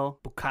Bedel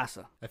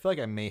Bokassa? I feel like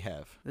I may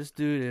have. This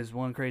dude is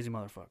one crazy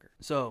motherfucker.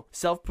 So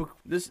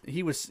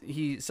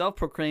he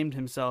self-proclaimed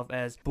himself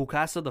as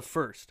Bokassa the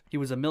First. He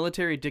was a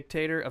military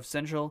dictator of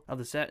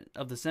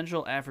the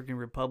Central African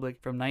Republic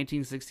from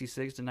 1966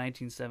 to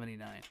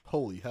 1979.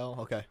 Holy hell!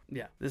 Okay.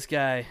 Yeah, this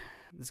guy's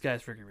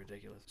freaking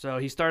ridiculous. So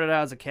he started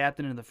out as a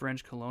captain in the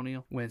French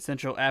colonial when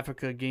Central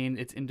Africa gained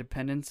its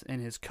independence,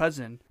 and his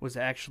cousin was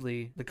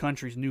actually the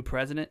country's new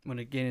president when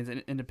it gained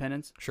its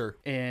independence. Sure.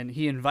 And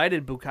he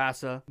invited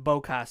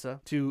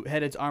Bokassa to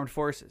head its armed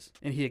forces,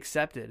 and he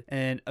accepted.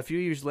 And a few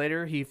years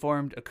later, he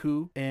formed a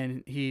coup,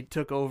 and he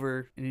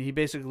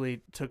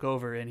basically took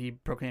over, and he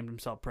proclaimed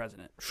himself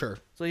president. Sure.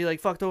 So he like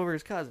fucked over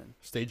his cousin.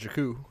 Staged a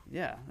coup.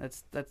 Yeah,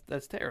 that's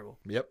terrible.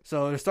 Yep.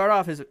 So to start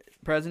off his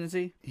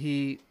presidency,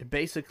 he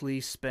basically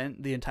he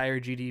spent the entire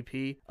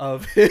GDP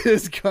of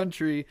his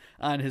country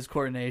on his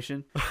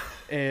coronation.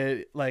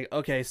 And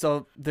okay,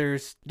 so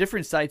there's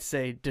different sites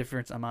say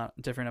different amount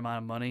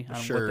of money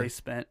on what they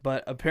spent,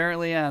 but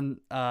apparently on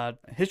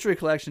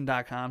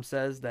historycollection.com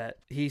says that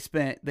they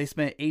spent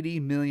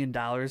 $80 million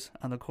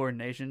on the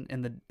coronation,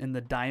 and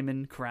the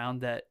diamond crown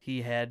that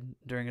he had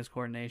during his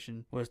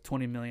coronation was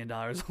 $20 million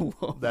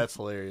alone. That's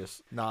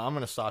hilarious. No, I'm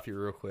gonna stop you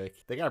real quick.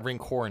 They gotta bring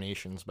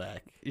coronations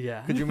back.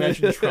 Yeah. Could you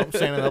imagine Trump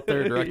standing up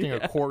there directing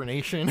a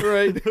coronation?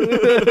 Right.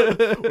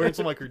 Wearing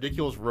some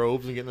ridiculous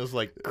robes and getting this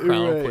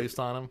crown placed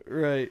on him.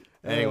 Right.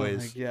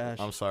 Anyways, oh my gosh.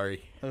 I'm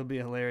sorry. That would be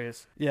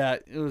hilarious. Yeah,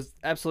 it was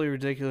absolutely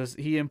ridiculous.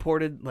 He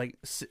imported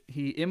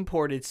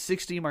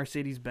 60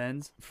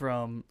 Mercedes-Benz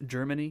from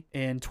Germany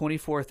and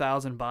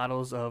 24,000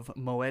 bottles of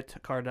Moet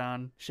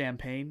Cardon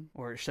champagne,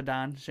 or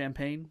Chardon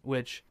champagne,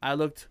 which I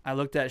looked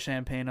at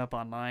champagne up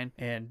online,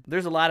 and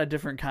there's a lot of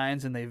different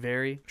kinds and they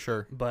vary.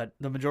 Sure. But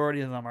the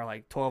majority of them are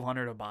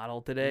 $1,200 a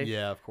bottle today.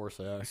 Yeah, of course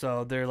they are.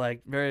 So they're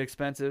very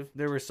expensive.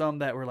 There were some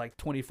that were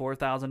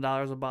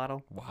 $24,000 a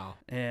bottle. Wow.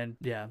 And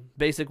yeah,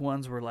 basic ones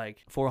were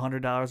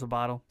 $400 a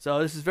bottle. So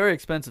this is very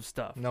expensive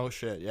stuff. No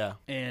shit, yeah.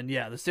 And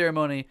yeah, the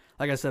ceremony,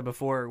 like I said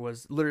before,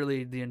 was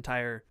literally the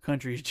entire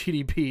country's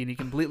GDP, and he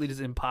completely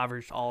just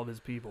impoverished all of his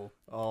people.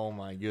 Oh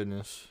my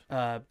goodness.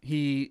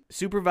 He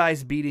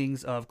supervised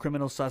beatings of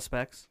criminal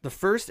suspects. The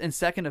first and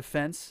second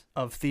offense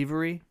of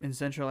thievery in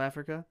Central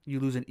Africa, you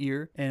lose an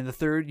ear, and the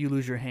third, you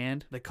lose your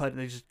hand. They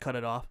just cut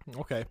it off.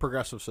 Okay,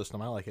 progressive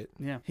system. I like it.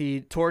 Yeah.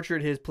 He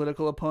tortured his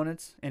political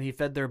opponents, and he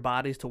fed their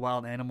bodies to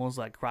wild animals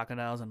like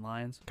crocodiles and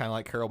lions. Kind of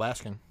like Carole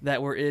Baskin.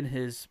 That were in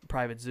his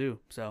private zoo.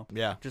 So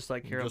yeah, just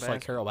like Carole Baskin. Just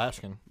like Carole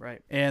Baskin.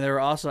 Right. And there were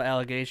also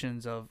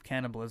allegations of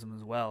cannibalism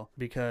as well,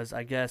 because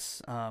I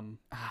guess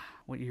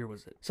what year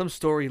was it? Some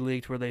story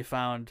leaked where they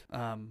found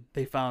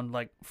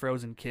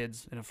frozen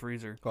kids in a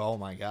freezer. Oh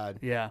my god.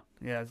 Yeah,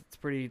 it's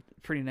pretty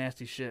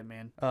nasty shit,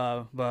 man.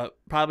 But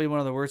probably one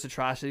of the worst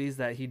atrocities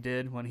that he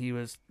did when he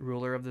was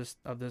ruler of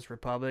this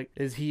republic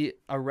is he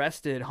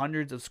arrested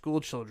hundreds of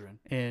school children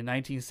in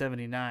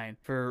 1979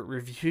 for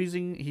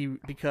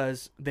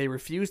because they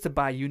refused to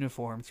buy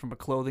uniforms from a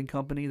clothing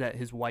company that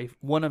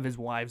one of his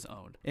wives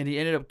owned, and he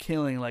ended up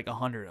killing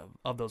 100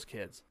 of those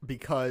kids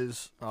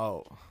because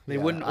they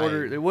wouldn't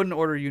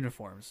order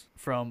uniforms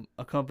from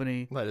a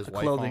clothing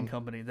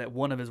company that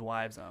one of his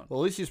wives owned. Well,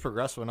 at least he's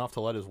progressive enough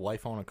to let his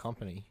wife own a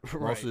company.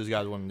 Right. Most of these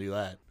guys wouldn't do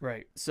that.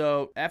 Right.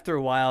 So after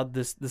a while,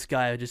 this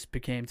guy just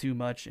became too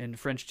much, and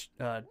French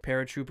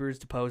paratroopers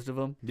deposed of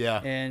him.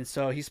 Yeah. And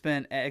so he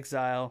spent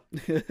exile.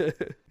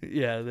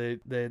 Yeah,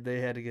 they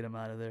had to get him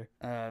out of there.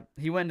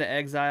 He went into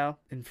exile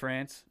in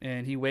France,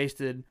 and he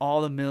wasted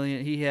all the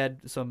million.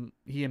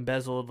 He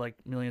embezzled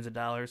millions of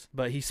dollars,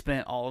 but he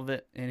spent all of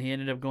it, and he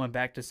ended up going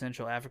back to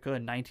Central Africa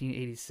in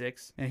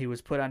 1986, and he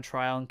was put on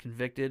trial and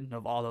convicted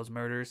of all those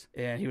murders,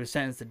 and he was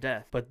sentenced to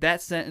death. But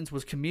that sentence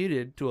was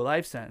commuted to a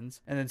life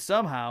sentence, and then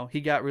somehow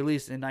he got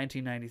released in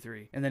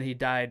 1993, and then he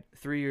died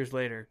 3 years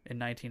later in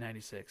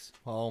 1996.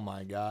 Oh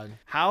my god!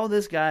 How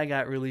this guy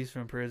got released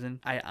from prison,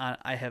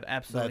 I have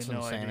absolutely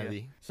no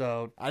idea.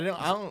 So I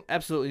don't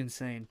absolutely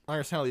insane. I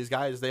understand how these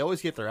guys, they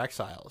always get their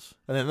exiles,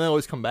 and then they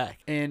always come back.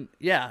 And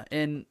yeah,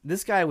 and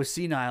this guy was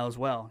senile as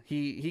well.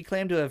 He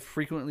claimed to have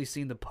frequently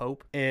seen the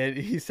Pope, and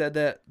he said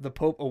that the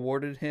Pope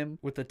awarded him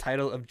with the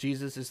title of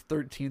Jesus'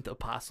 13th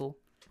apostle.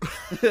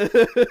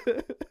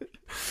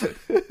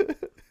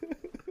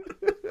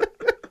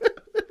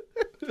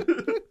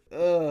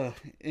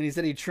 And he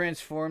said he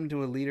transformed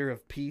to a leader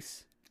of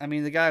peace. I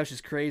mean, the guy was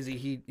just crazy.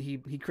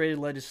 He created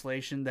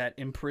legislation that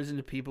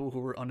imprisoned people who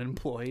were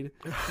unemployed.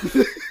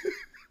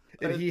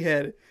 And he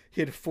had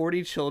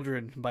 40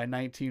 children by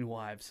 19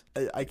 wives.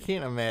 I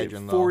can't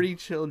imagine, 40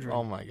 children.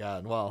 Oh, my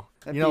God. Well,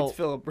 that beats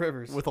Philip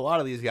Rivers. With a lot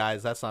of these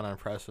guys, that's not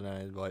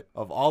unprecedented. But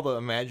of all the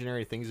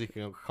imaginary things he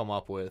can come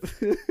up with,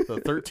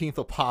 the 13th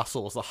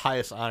apostle is the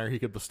highest honor he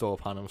could bestow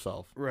upon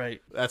himself.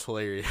 Right. That's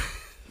hilarious.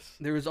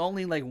 There was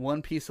only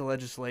one piece of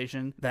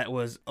legislation that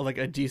was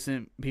a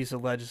decent piece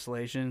of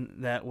legislation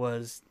it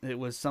was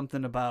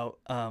something about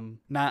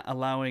not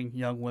allowing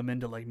young women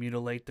to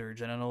mutilate their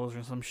genitals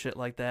or some shit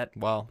like that.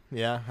 Well,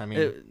 yeah, I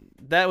mean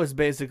that was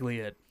basically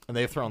it. And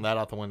they've thrown that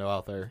out the window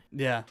out there.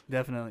 Yeah,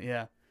 definitely,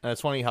 yeah. And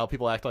it's funny how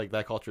people act like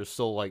that culture is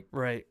still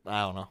right.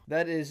 I don't know.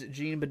 That is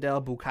Jean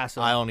Bedel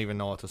Bokassa. I don't even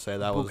know what to say.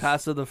 That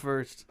Bokassa the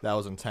first. That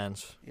was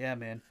intense. Yeah,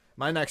 man.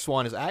 My next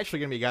one is actually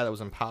going to be a guy that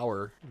was in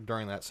power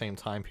during that same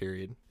time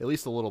period, at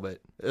least a little bit.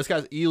 This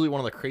guy's easily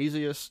one of the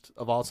craziest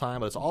of all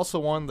time, but it's also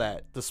one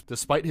that,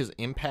 despite his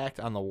impact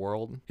on the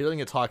world, he doesn't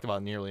get talked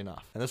about nearly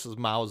enough. And this is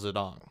Mao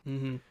Zedong.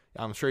 Mm-hmm.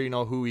 I'm sure you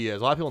know who he is.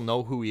 A lot of people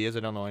know who he is.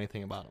 They don't know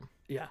anything about him.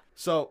 Yeah.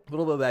 So, a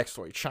little bit of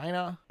backstory.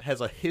 China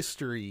has a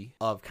history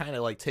of kind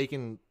of like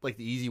taking like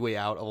the easy way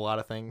out of a lot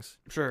of things.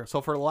 Sure. So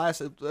for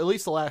at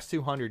least the last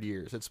 200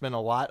 years, it's been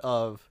a lot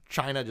of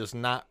China just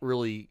not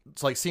really,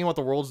 it's like seeing what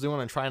the world's doing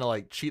and trying to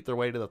like cheat their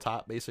way to the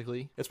top,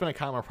 basically. It's been a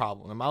common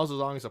problem. And Mao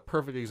Zedong is a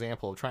perfect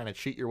example of trying to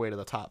cheat your way to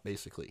the top,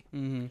 basically.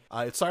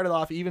 It started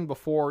off even in the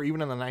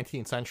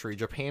 19th century,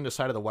 Japan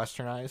decided to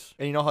westernize.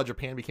 And you know how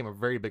Japan became a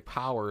very big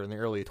power in the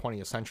early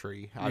 20th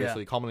century,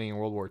 obviously culminating in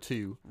World War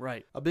II.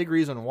 Right. A big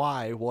reason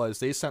why was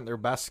they sent their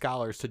best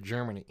scholars to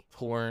Germany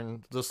to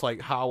learn just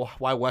like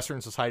why Western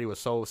society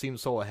seemed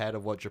so ahead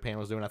of what Japan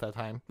was doing at that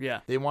time.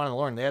 Yeah. They wanted to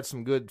learn. They had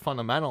some good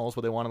fundamentals,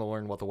 but they wanted to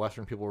learn what the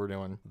Western people were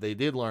doing. They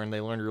learned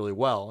really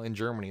well in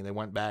Germany. They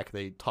went back,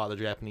 they taught the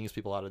Japanese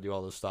people how to do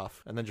all this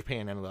stuff. And then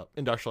Japan ended up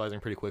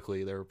industrializing pretty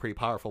quickly. They were pretty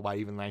powerful. By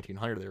even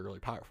 1900, they were really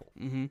powerful.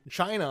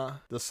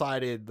 China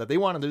decided that they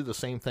wanted to do the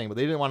same thing, but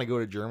they didn't want to go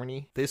to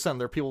Germany. They sent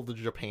their people to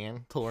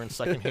Japan to learn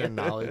secondhand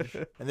knowledge.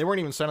 And they weren't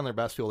even sending their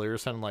best people. They were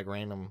sending like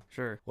random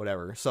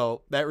whatever.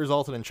 So that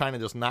resulted in China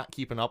just not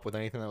keeping up with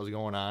anything that was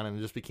going on, and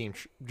it just became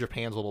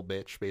Japan's little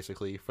bitch,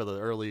 basically, for the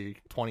early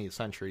 20th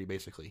century,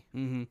 basically.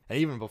 And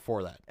even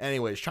before that.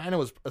 Anyways, China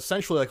was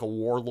essentially like a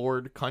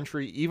warlord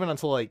country, even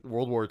until like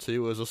World War II. It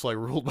was just like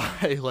ruled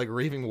by like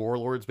raving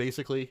warlords,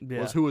 basically,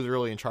 was who was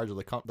really in charge of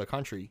the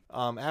country.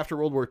 After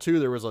World War II,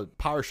 there was a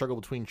power struggle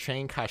between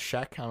Chiang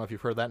Kai-shek, I don't know if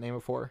you've heard that name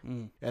before,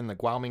 and the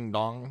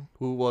Kuomintang,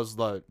 who was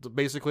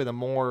basically the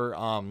more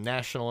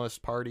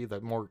nationalist party,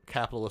 the more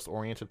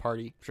capitalist-oriented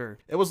party. Sure.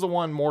 It was the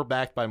one more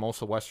backed by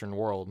most of the Western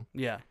world.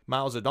 Yeah.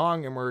 Mao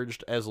Zedong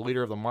emerged as the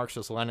leader of the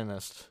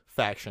Marxist-Leninist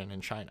faction in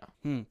China.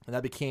 And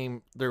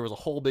there was a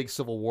whole big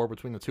civil war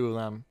between the two of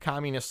them.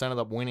 Communists ended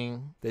up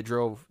winning. They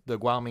drove the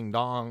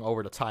Kuomintang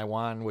over to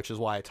Taiwan, which is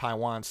why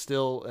Taiwan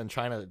still and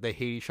China, they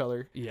hate each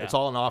other. Yeah. It's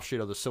all an offshoot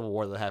of the civil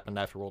war that happened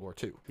after World War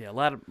II. Yeah,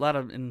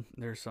 and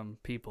there's some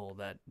people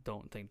that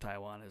don't think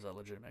Taiwan is a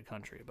legitimate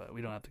country, but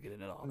we don't have to get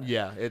into all that.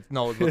 Yeah,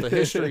 but the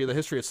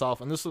history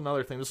itself, and this is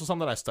another thing. This is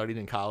something I studied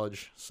in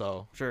college,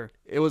 so sure,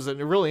 it was a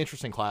really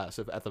interesting class,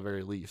 at the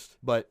very least.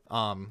 But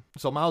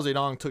so Mao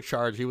Zedong took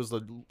charge. He was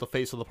the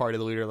face of the party,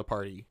 the leader of the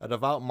party, a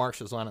devout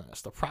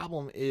Marxist-Leninist. The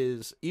problem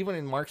is, even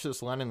in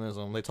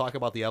Marxist-Leninism, they talk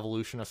about the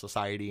evolution of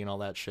society and all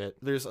that shit.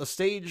 There's a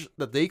stage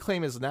that they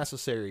claim is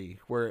necessary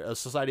where a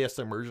society has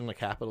to emerge into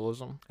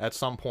capitalism at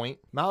some point.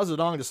 Mao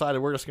Zedong decided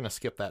we're just going to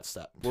skip that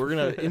step. We're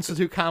going to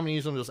institute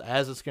communism just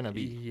as it's going to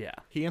be. Yeah.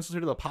 He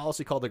instituted a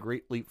policy called the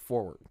Great Leap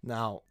Forward.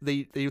 Now,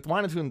 they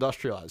wanted to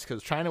industrialize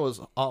because China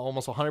was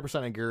almost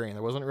 100% agrarian.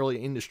 There wasn't really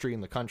industry in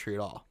the country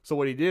at all. So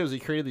what he did was he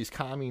created these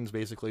communes,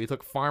 basically. He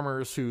took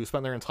farmers who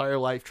spent their entire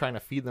life trying to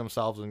feed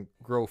themselves and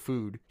grow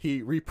food.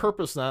 He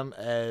repurposed them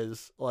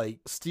as like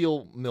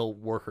steel mill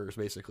workers,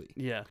 basically.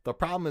 Yeah. The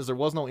problem is there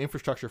was no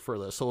infrastructure for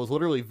this. So it was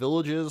literally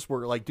villages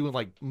were like doing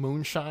like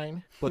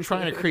moonshine, but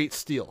trying to create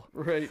steel.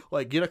 Right.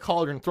 Like get a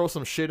cauldron, throw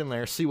some shit in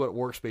there, see what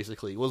works,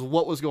 basically, was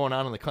what was going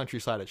on in the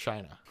countryside of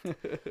China.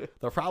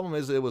 The problem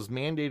is it was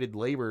mandated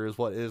labor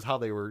is how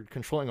they were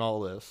controlling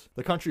all this.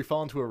 The country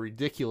fell into a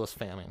ridiculous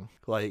famine.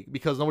 Like,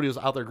 because nobody was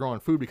out there growing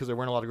food because they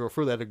weren't allowed to grow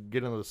food, they had to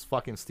get into this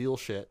fucking steel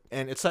shit.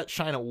 And it set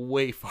China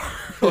way far,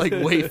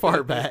 way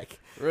far back.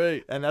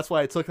 Right. And that's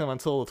why it took them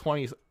until the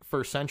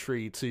 21st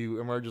century to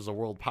emerge as a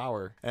world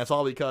power. And it's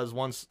all because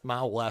once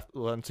Mao left,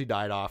 once he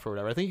died off or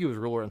whatever, I think he was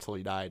ruler until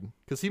he died.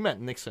 Because he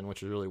met Nixon,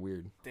 which is really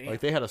weird. Damn.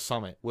 Like, they had a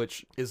summit,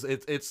 which is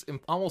it's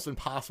almost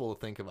impossible to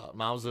think about.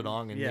 Mao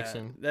Zedong and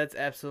Nixon. That's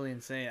absolutely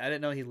insane. I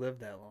didn't know he lived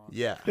that long.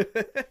 Yeah.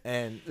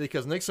 And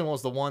because Nixon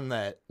was the one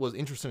that was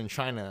interested in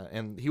China,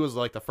 and he was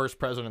like the first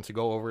president to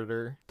go over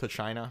there to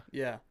China.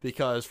 Yeah.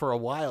 Because for a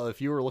while, if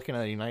you were looking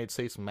at a United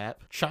States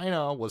map,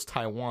 China was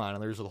Taiwan,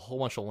 and there's a whole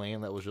bunch of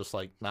land that was just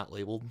like not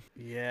labeled.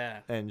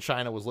 Yeah. And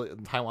Taiwan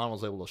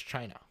was labeled as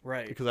China.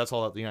 Right. Because that's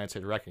all that the United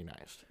States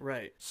recognized.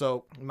 Right.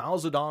 So Mao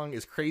Zedong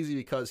is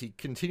crazy because he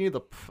continued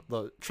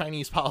the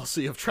Chinese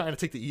policy of trying to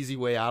take the easy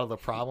way out of the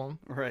problem.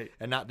 Right.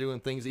 And not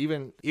doing things,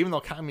 even though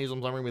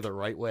communism's not going to be the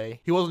right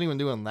way, he wasn't even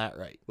doing that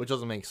right, which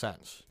doesn't make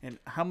sense. And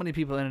how many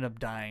people ended up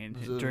dying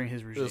during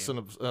his regime? It's like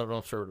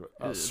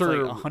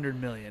 100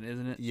 million,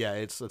 isn't it? Yeah,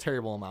 it's a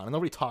terrible amount, and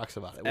nobody talks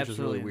about it, which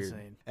Absolutely is really weird.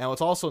 insane. And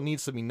what also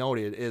needs to be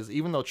noted is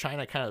even though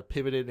China kind of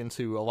pivoted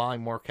into allowing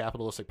more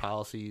capitalistic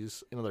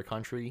policies into their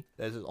country,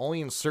 that is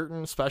only in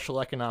certain special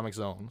economic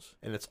zones,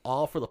 and it's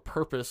all for the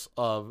purpose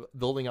of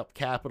building up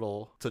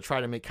capital to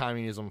try to make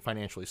communism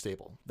financially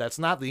stable. That's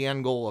not the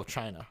end goal of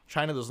China.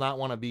 China does not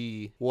want to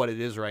be what it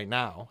is right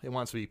now. It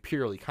wants to be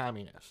purely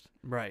communist.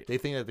 Right. They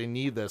think that they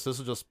need this. This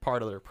is just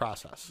part of their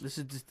process.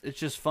 It's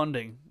just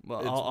funding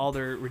all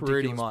their ridiculous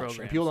pretty much. programs.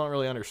 And people don't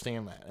really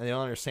understand that, and they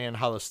don't understand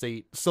how the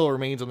state still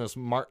remains in this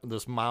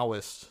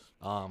Maoist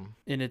and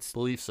it's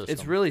belief system.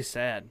 It's really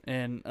sad,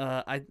 and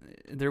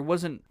there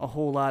wasn't a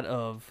whole lot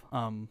of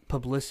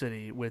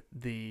publicity with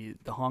the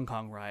Hong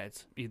Kong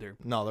riots either.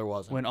 No, there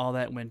wasn't. When all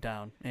that went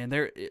down, and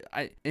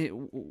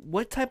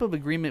what type of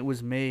agreement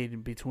was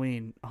made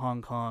between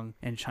Hong Kong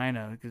and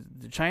China? Because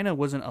China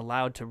wasn't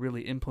allowed to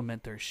really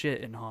implement their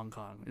shit in Hong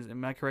Kong.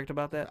 Am I correct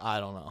about that? I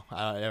don't know.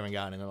 I haven't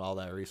gotten into all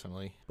that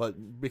recently,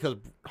 but because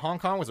Hong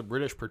Kong was a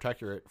British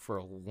protectorate for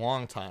a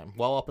long time,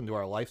 well up into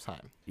our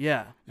lifetime.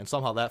 Yeah. And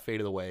somehow that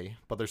faded away.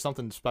 But there's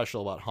something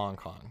special about Hong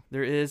Kong.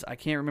 There is. I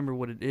can't remember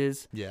what it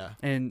is. Yeah.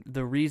 And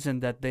the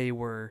reason that they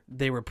were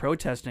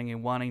protesting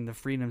and wanting the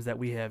freedoms that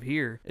we have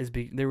here is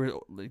there were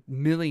like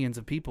millions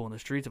of people in the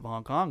streets of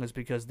Hong Kong is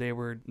because they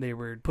were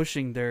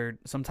pushing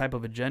some type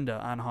of agenda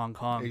on Hong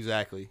Kong.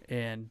 Exactly.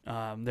 And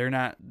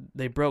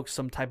they broke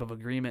some type of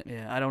agreement.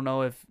 And I don't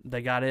know if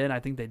they got in.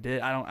 I think they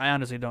did. I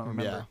honestly don't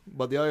remember. Yeah.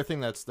 But the other thing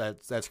that's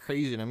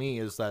crazy to me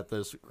is that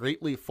this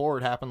Great Leap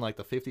Forward happened like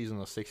the 50s and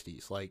the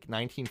 60s, like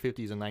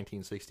 1950s and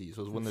 1960s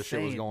was when the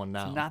shit was going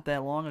down. It's not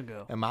that long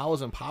ago. And Mao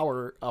was in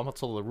power up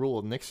until the rule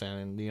of Nixon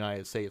in the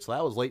United States. So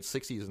that was late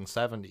 60s and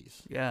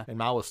 70s. Yeah. And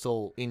Mao was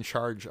still in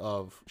charge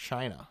of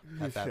China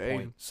at that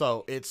point.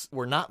 So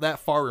we're not that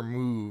far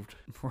removed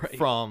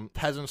from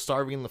peasants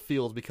starving in the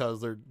fields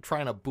because they're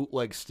trying to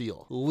bootleg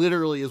steel.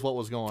 Literally is what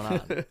was going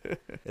on.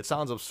 It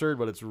sounds absurd,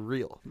 but it's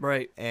real.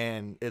 Right.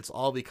 And it's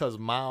all because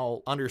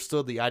Mao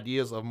understood the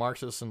ideas of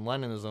Marxism and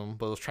Leninism,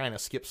 but was trying to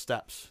skip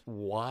steps.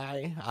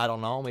 Why? I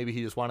don't know. Maybe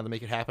he just wanted to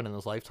make it happen in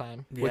his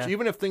lifetime. Yeah. Which,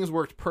 even if things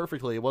worked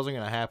perfectly, it wasn't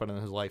going to happen in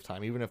his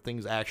lifetime. Even if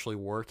things actually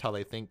worked how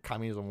they think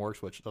communism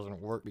works, which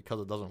doesn't work because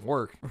it doesn't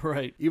work.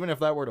 Right. Even if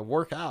that were to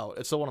work out,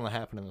 it still wouldn't have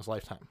happened in his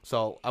lifetime.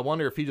 So I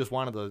wonder if he just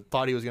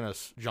thought he was going to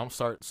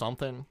jumpstart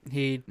something.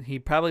 He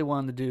probably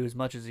wanted to do as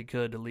much as he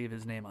could to leave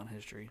his name on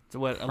history. It's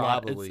what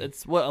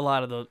it's what a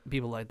lot of the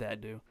people like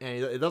that do.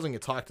 And it doesn't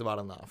get talked about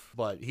enough.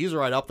 But he's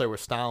right up there with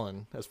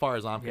Stalin, as far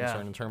as I'm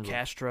concerned, in terms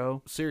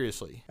Castro.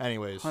 Seriously.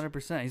 Anyways.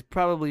 100%. He's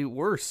probably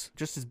worse,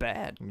 just as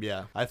bad.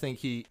 Yeah. I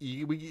think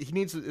it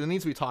needs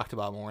to be talked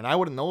about more. And I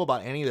wouldn't know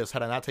about any of this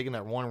had I not taken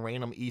that one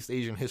random East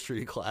Asian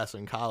history class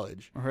in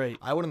college. Right.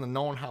 I wouldn't have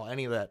known how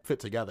any of that fit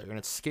together. And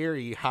it's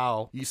scary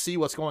how you see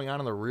what's going on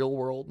in the real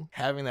world,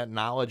 having that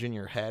knowledge in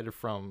your head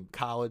from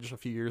college a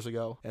few years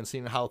ago and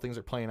seeing how things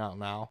are playing out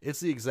now. It's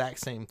the exact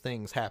same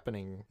things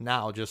happening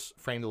now, just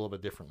framed a little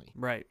bit differently.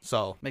 Right.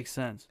 So makes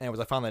sense. Anyways,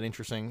 I found that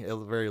interesting. At the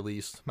very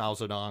least, Mao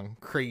Zedong,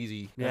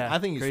 crazy. Yeah, I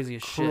think crazy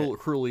he's as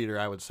cruel leader,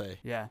 I would say.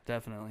 Yeah,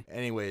 definitely.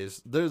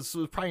 Anyways, there's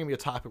probably gonna be a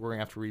topic we're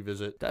gonna have to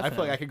revisit. Definitely. I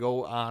feel like I could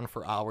go on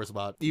for hours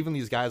about even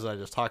these guys that I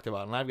just talked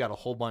about, and I've got a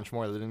whole bunch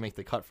more that didn't make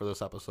the cut for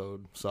this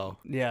episode. So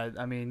yeah,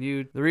 I mean,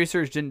 the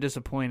research didn't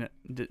disappoint.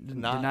 Did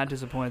not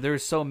disappoint. There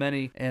was so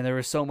many, and there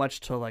was so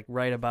much to like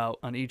write about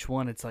on each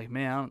one. It's like,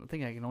 man, I don't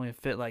think I can only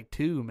fit like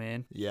 2,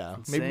 man. Yeah,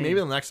 maybe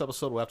the next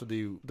episode we'll have to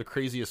do the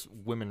craziest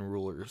women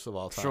rulers of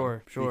all time.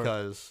 Sure.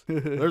 Because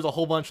there's a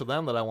whole bunch of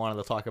them that I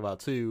wanted to talk about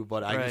too,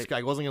 but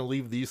I wasn't gonna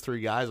leave these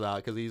 3 guys out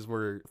because these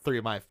were 3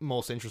 of my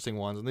most interesting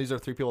ones, and these are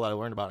 3 people that I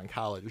learned about in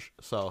college.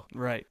 So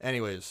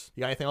anyways,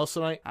 you got anything else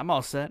tonight? I'm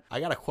all set. I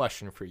got a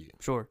question for you.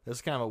 Sure. This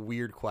is kind of a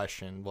weird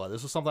question, but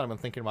this is something I've been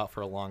thinking about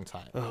for a long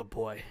time. Oh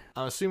boy.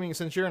 I'm assuming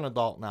since you're an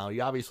adult now,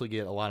 you obviously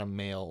get a lot of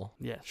mail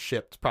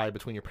shipped probably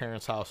between your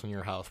parents' house and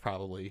your house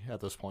probably at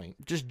this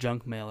point. Just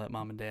junk mail at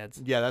mom and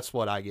dad's. Yeah, that's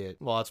what I get.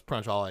 Well, that's pretty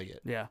much all I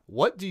get. Yeah.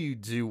 What do you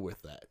do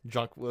with that?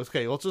 Junk.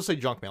 Okay, let's just say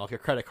junk mail, like a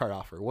credit card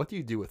offer. What do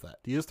you do with that?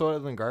 Do you just throw it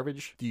in the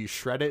garbage? Do you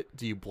shred it?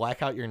 Do you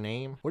black out your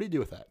name? What do you do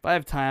with that? If I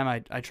have time,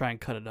 I try and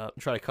cut it up.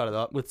 You try to cut it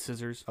up? With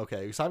scissors.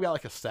 Okay, because I've got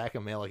like a stack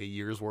of mail, like a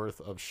year's worth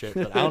of shit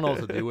that I don't know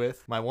what to do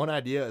with. My one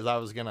idea is I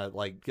was gonna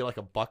like get like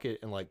a bucket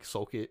and like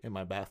soak it in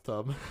my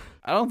bathtub.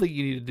 I don't think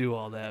you need to do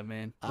all that,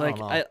 man.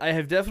 I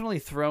have definitely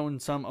thrown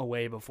some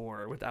away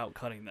before without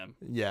cutting them.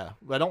 Yeah,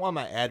 I don't want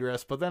my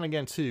address, but then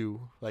again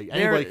too, like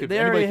they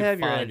already have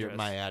your address.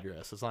 My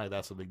address. It's not like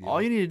that's a big deal.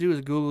 All you need to do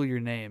is Google your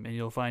name and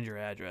you'll find your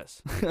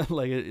address.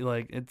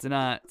 It's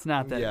not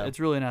that. Yeah, it's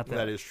really not that.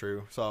 That is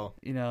true. So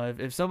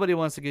if somebody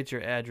wants to get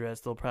your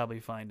address, they'll probably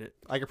find it.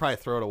 I could probably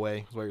throw it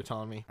away. Is what you're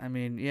telling me. I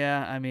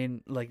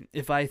mean, like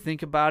if I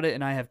think about it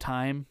and I have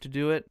time to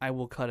do it, I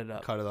will cut it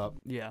up.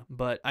 Yeah,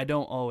 but I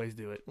don't always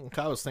do it.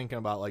 I was thinking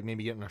about like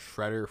maybe getting a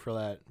shredder for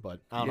that, but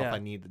I don't know if I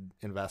need to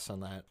invest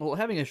in that. Well,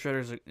 having a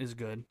shredder is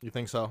good. You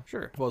think so?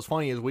 Sure. Well, what's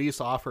funny is we used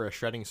to offer a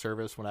shredding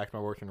service when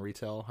Acma worked in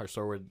retail. Our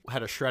store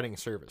had a shredding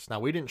service. Now,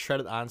 we didn't shred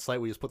it on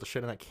site. We just put the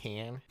shit in a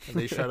can, and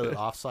they shredded it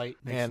off site.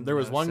 And there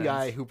was one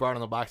guy who brought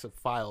in a box of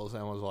files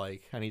and was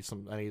like, I need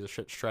the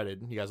shit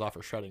shredded. You guys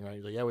offer shredding, right?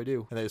 He's like, yeah, we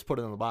do. And they just put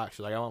it in the box.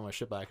 He's like, I want my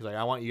shit back. He's like,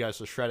 I want you guys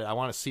to shred it. I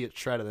want to see it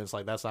shredded. And it's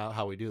like, that's not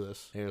how we do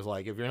this. And he was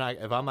like, if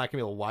I'm not gonna be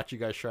able to watch you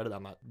guys shred it,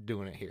 I'm not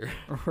doing it here.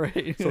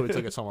 Right. So we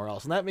took it somewhere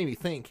else. And that made me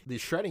think,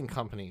 these shredding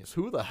companies,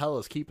 who the hell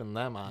is keeping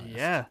them honest?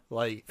 Yeah.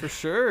 Like, for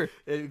sure.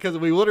 Because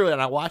we literally,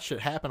 and I watched it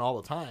happen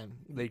all the time.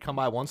 They come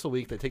by once a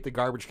week, they take the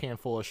garbage can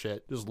full of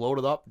shit, just load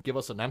it up, give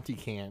us an empty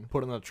can,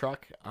 put it in the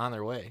truck, on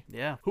their way.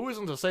 Yeah. Who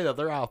isn't to say that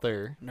they're out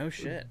there? No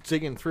shit.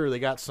 Digging through. They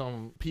got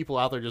some people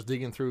out there just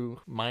digging through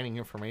you mining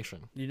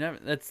information. You never.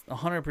 That's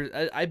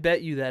 100%. I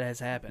bet you that has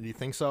Do happened. you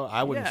think so?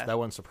 I wouldn't. Yeah. That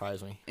wouldn't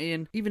surprise me.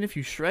 And even if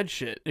you shred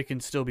shit, it can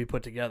still be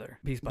put together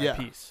piece by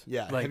piece.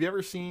 Yeah. Like, Have you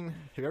ever seen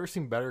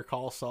Better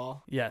Call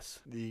Saul? yes.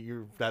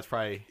 That's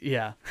probably.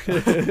 Yeah.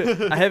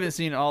 I haven't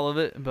seen all of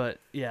it, but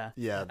yeah.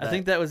 Yeah. I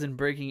think that was in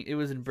Breaking. It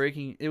was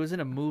in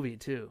a movie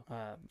too,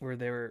 where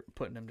they were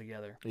putting them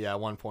together. Yeah. At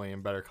one point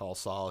in Better Call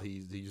Saul,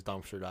 he's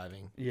dumpster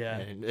diving. Yeah.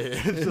 And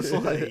it's just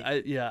like.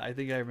 I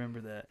think I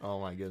remember that. Oh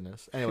my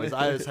goodness. Anyways,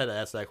 I just had to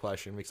ask that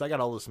question because I got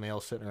all this mail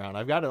sitting around.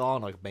 I've got it all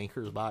in like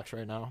banker's box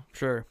right now.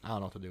 Sure. I don't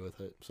know what to do with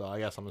it, so I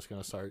guess I'm just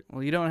gonna start.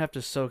 Well, you don't have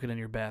to soak it in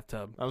your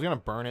bathtub. I was gonna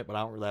burn it, but I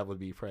don't. That would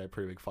be probably a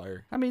pretty big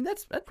fire. I mean,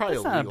 that's Probably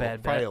that's illegal. not a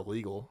bad Probably bet.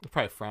 illegal. It's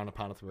probably frowned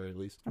upon at the very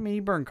least. I mean,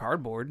 you burn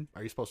cardboard.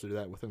 Are you supposed to do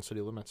that within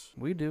city limits?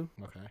 We do.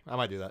 Okay, I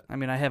might do that. I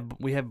mean,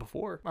 we have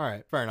before. All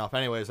right, fair enough.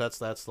 Anyways, that's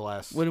the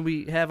last. When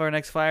we have our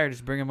next fire,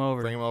 just bring them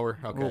over. Bring them over.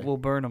 Okay. We'll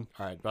burn them.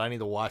 All right, but I need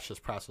to watch this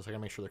process. I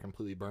gotta make sure they're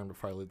completely burned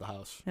before I leave the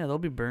house. Yeah, they'll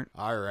be burnt.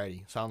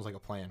 Alrighty, sounds like a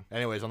plan.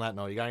 Anyways, on that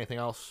note, you got anything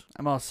else?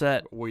 I'm all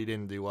set. We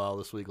didn't do well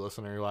this week,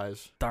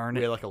 listener-wise. Darn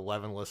We it. had like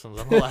 11 listens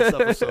on the last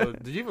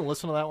episode. Did you even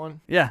listen to that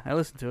one? Yeah, I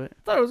listened to it.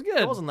 I thought it was good.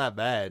 It wasn't that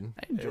bad.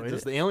 I enjoyed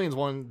Just it. The Aliens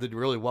one did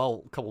really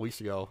well a couple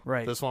weeks ago.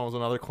 Right. This one was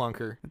another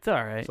clunker. It's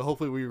all right. So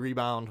hopefully we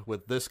rebound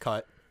with this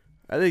cut.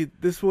 I think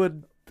this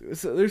would.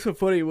 There's some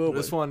funny moments.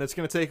 This one, it's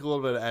going to take a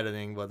little bit of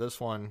editing, but this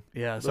one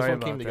Yeah, sorry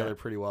about came that. together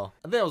pretty well.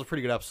 I think that was a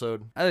pretty good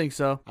episode. I think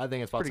so. I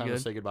think it's about Pretty time good.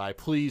 to say goodbye.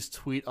 Please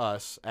tweet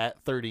us at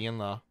 30 in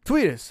the.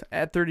 Tweet us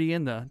at 30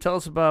 in the. Tell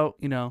us about,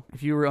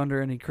 if you were under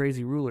any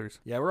crazy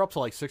rulers. Yeah, we're up to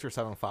like 6 or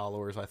 7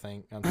 followers, I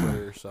think, on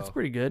Twitter. So That's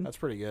pretty good. That's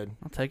pretty good.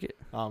 I'll take it.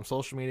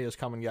 Social media is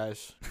coming,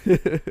 guys.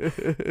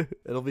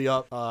 It'll be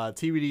up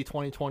TBD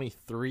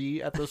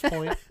 2023 at this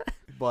point,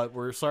 but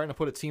we're starting to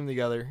put a team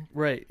together.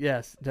 Right.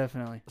 Yes,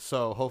 definitely.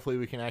 So hopefully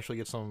we can actually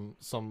get some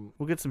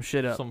We'll get some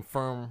shit up. some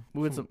firm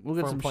We'll get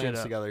some plans shit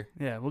up. together.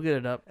 Yeah, we'll get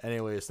it up.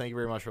 Anyways, thank you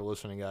very much for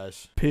listening,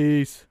 guys.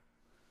 Peace.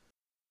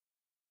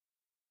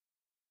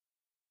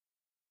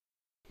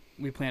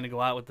 We plan to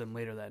go out with them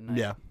later that night.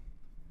 Yeah.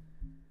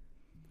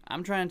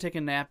 I'm trying to take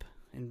a nap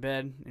in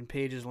bed, and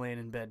Paige is laying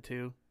in bed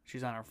too.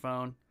 She's on her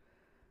phone,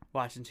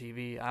 watching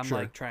TV. I'm Sure.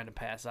 like trying to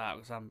pass out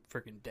because I'm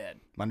freaking dead.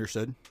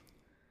 Understood.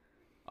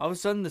 All of a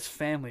sudden, this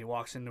family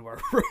walks into our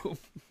room.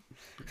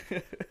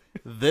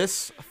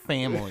 This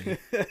family.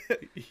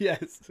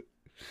 Yes.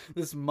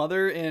 This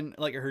mother and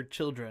like her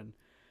children,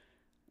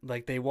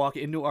 like they walk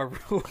into our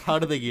room. How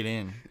did they get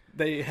in?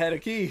 They had a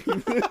key.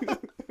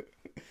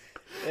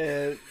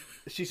 And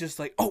she's just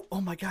like,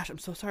 oh my gosh, I'm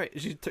so sorry.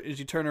 She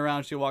turned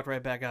around, she walked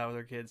right back out with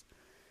her kids.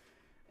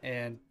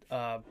 And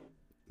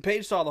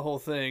Paige saw the whole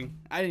thing.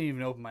 I didn't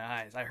even open my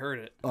eyes. I heard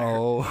it.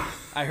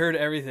 I heard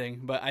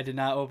everything, but I did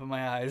not open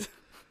my eyes.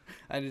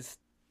 I just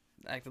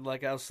acted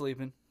like I was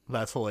sleeping.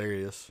 That's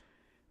hilarious.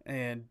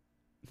 And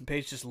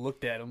Paige just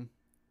looked at him.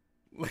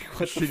 Like,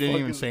 what She the didn't fuck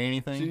even is- say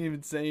anything? She didn't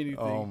even say anything.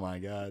 Oh my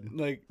god.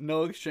 Like,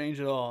 no exchange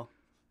at all.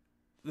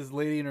 This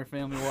lady and her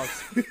family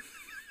walks.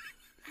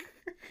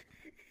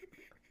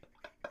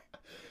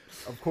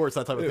 Of course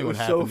that type of It thing would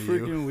was so happen to you.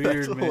 freaking weird,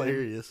 That's man.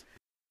 hilarious.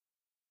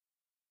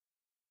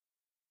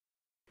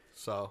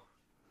 So,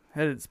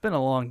 It's been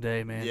a long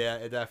day, man. yeah,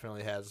 it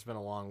definitely has. It's been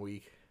a long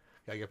week.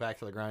 Gotta get back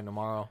to the grind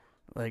tomorrow.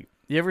 Like,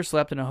 you ever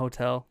slept in a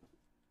hotel?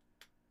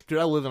 Dude,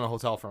 I lived in a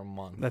hotel for a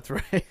month. That's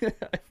right. I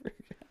forgot.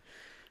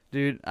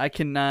 Dude, I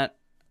could not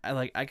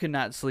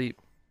sleep.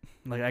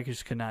 Like, I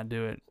just could not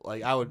do it.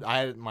 Like, I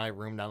had my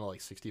room down to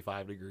like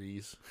 65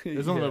 degrees. It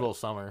was in the Yeah. middle of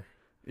summer.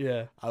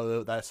 Yeah.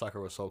 That sucker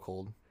was so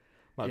cold.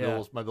 My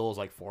Yeah. bill was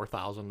like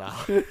 $4,000.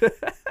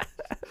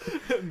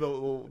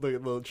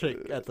 the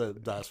chick at the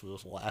desk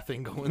was just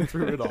laughing going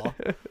through it all.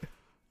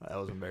 That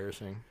was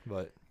embarrassing,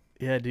 but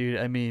Yeah, dude.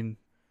 I mean,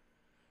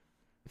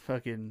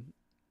 fucking.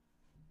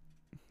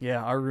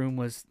 Yeah, our room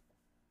was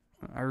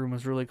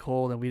really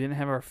cold, and we didn't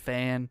have our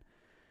fan,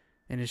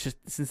 and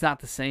it's not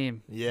the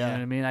same. Yeah. You know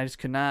what I mean? I just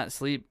could not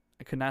sleep.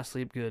 I could not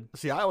sleep good.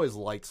 see, I always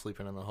liked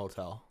sleeping in the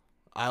hotel.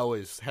 I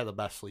always had the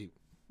best sleep.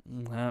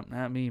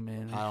 Not me,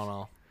 man. I don't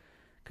know.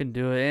 Couldn't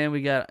do it. And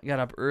we got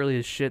up early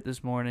as shit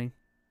this morning.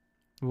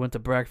 We went to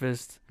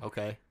breakfast,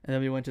 Okay. and then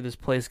we went to this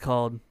place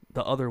called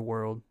The Other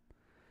World.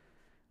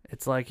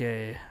 It's like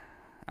I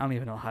don't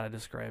even know how to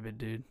describe it,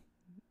 dude.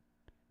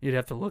 You'd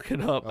have to look it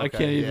up. I Okay,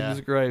 can't even yeah,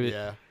 describe it.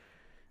 Yeah.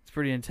 It's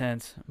pretty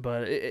intense,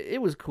 but it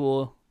was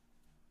cool.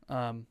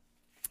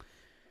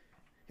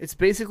 It's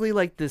basically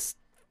like this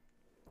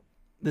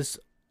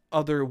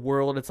other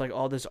world. It's like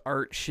all this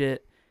art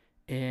shit,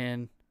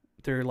 and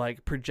they're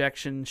like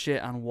projection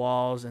shit on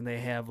walls, and they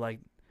have like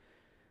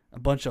a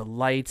bunch of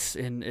lights,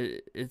 and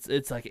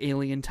it's like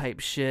alien type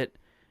shit,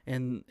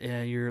 and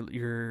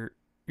you're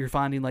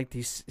finding like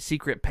these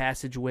secret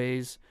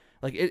passageways.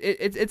 Like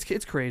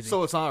it's crazy.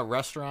 So it's not a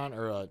restaurant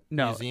or a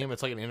No. museum.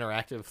 It's like an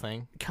interactive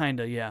thing.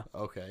 Kinda, yeah.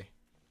 Okay.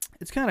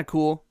 It's kind of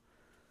cool.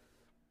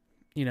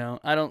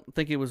 I don't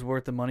think it was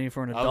worth the money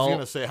for an I was adult.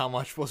 gonna say how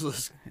much was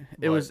this?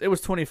 It was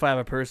 $25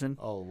 a person.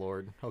 Oh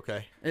Lord.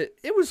 Okay.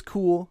 It was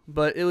cool,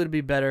 but it would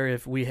be better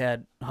if we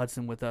had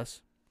Hudson with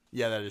us.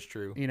 Yeah, that is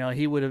true. You know,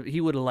 he would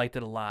have liked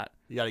it a lot.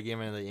 You got to get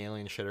him into the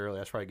alien shit early.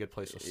 That's probably a good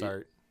place to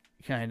start.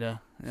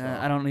 Kinda. So.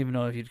 I don't even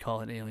know if you'd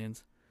call it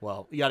aliens.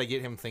 Well, you got to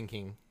get him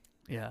thinking.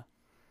 Yeah.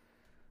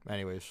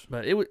 Anyways.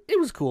 But it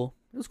was cool.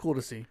 It was cool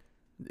to see.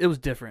 It was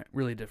different,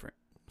 really different.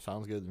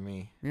 Sounds good to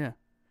me. Yeah.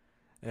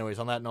 Anyways,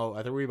 on that note,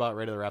 I think we're about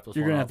ready to wrap this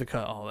You're one going to up. have to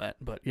cut all that,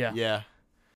 but yeah. Yeah.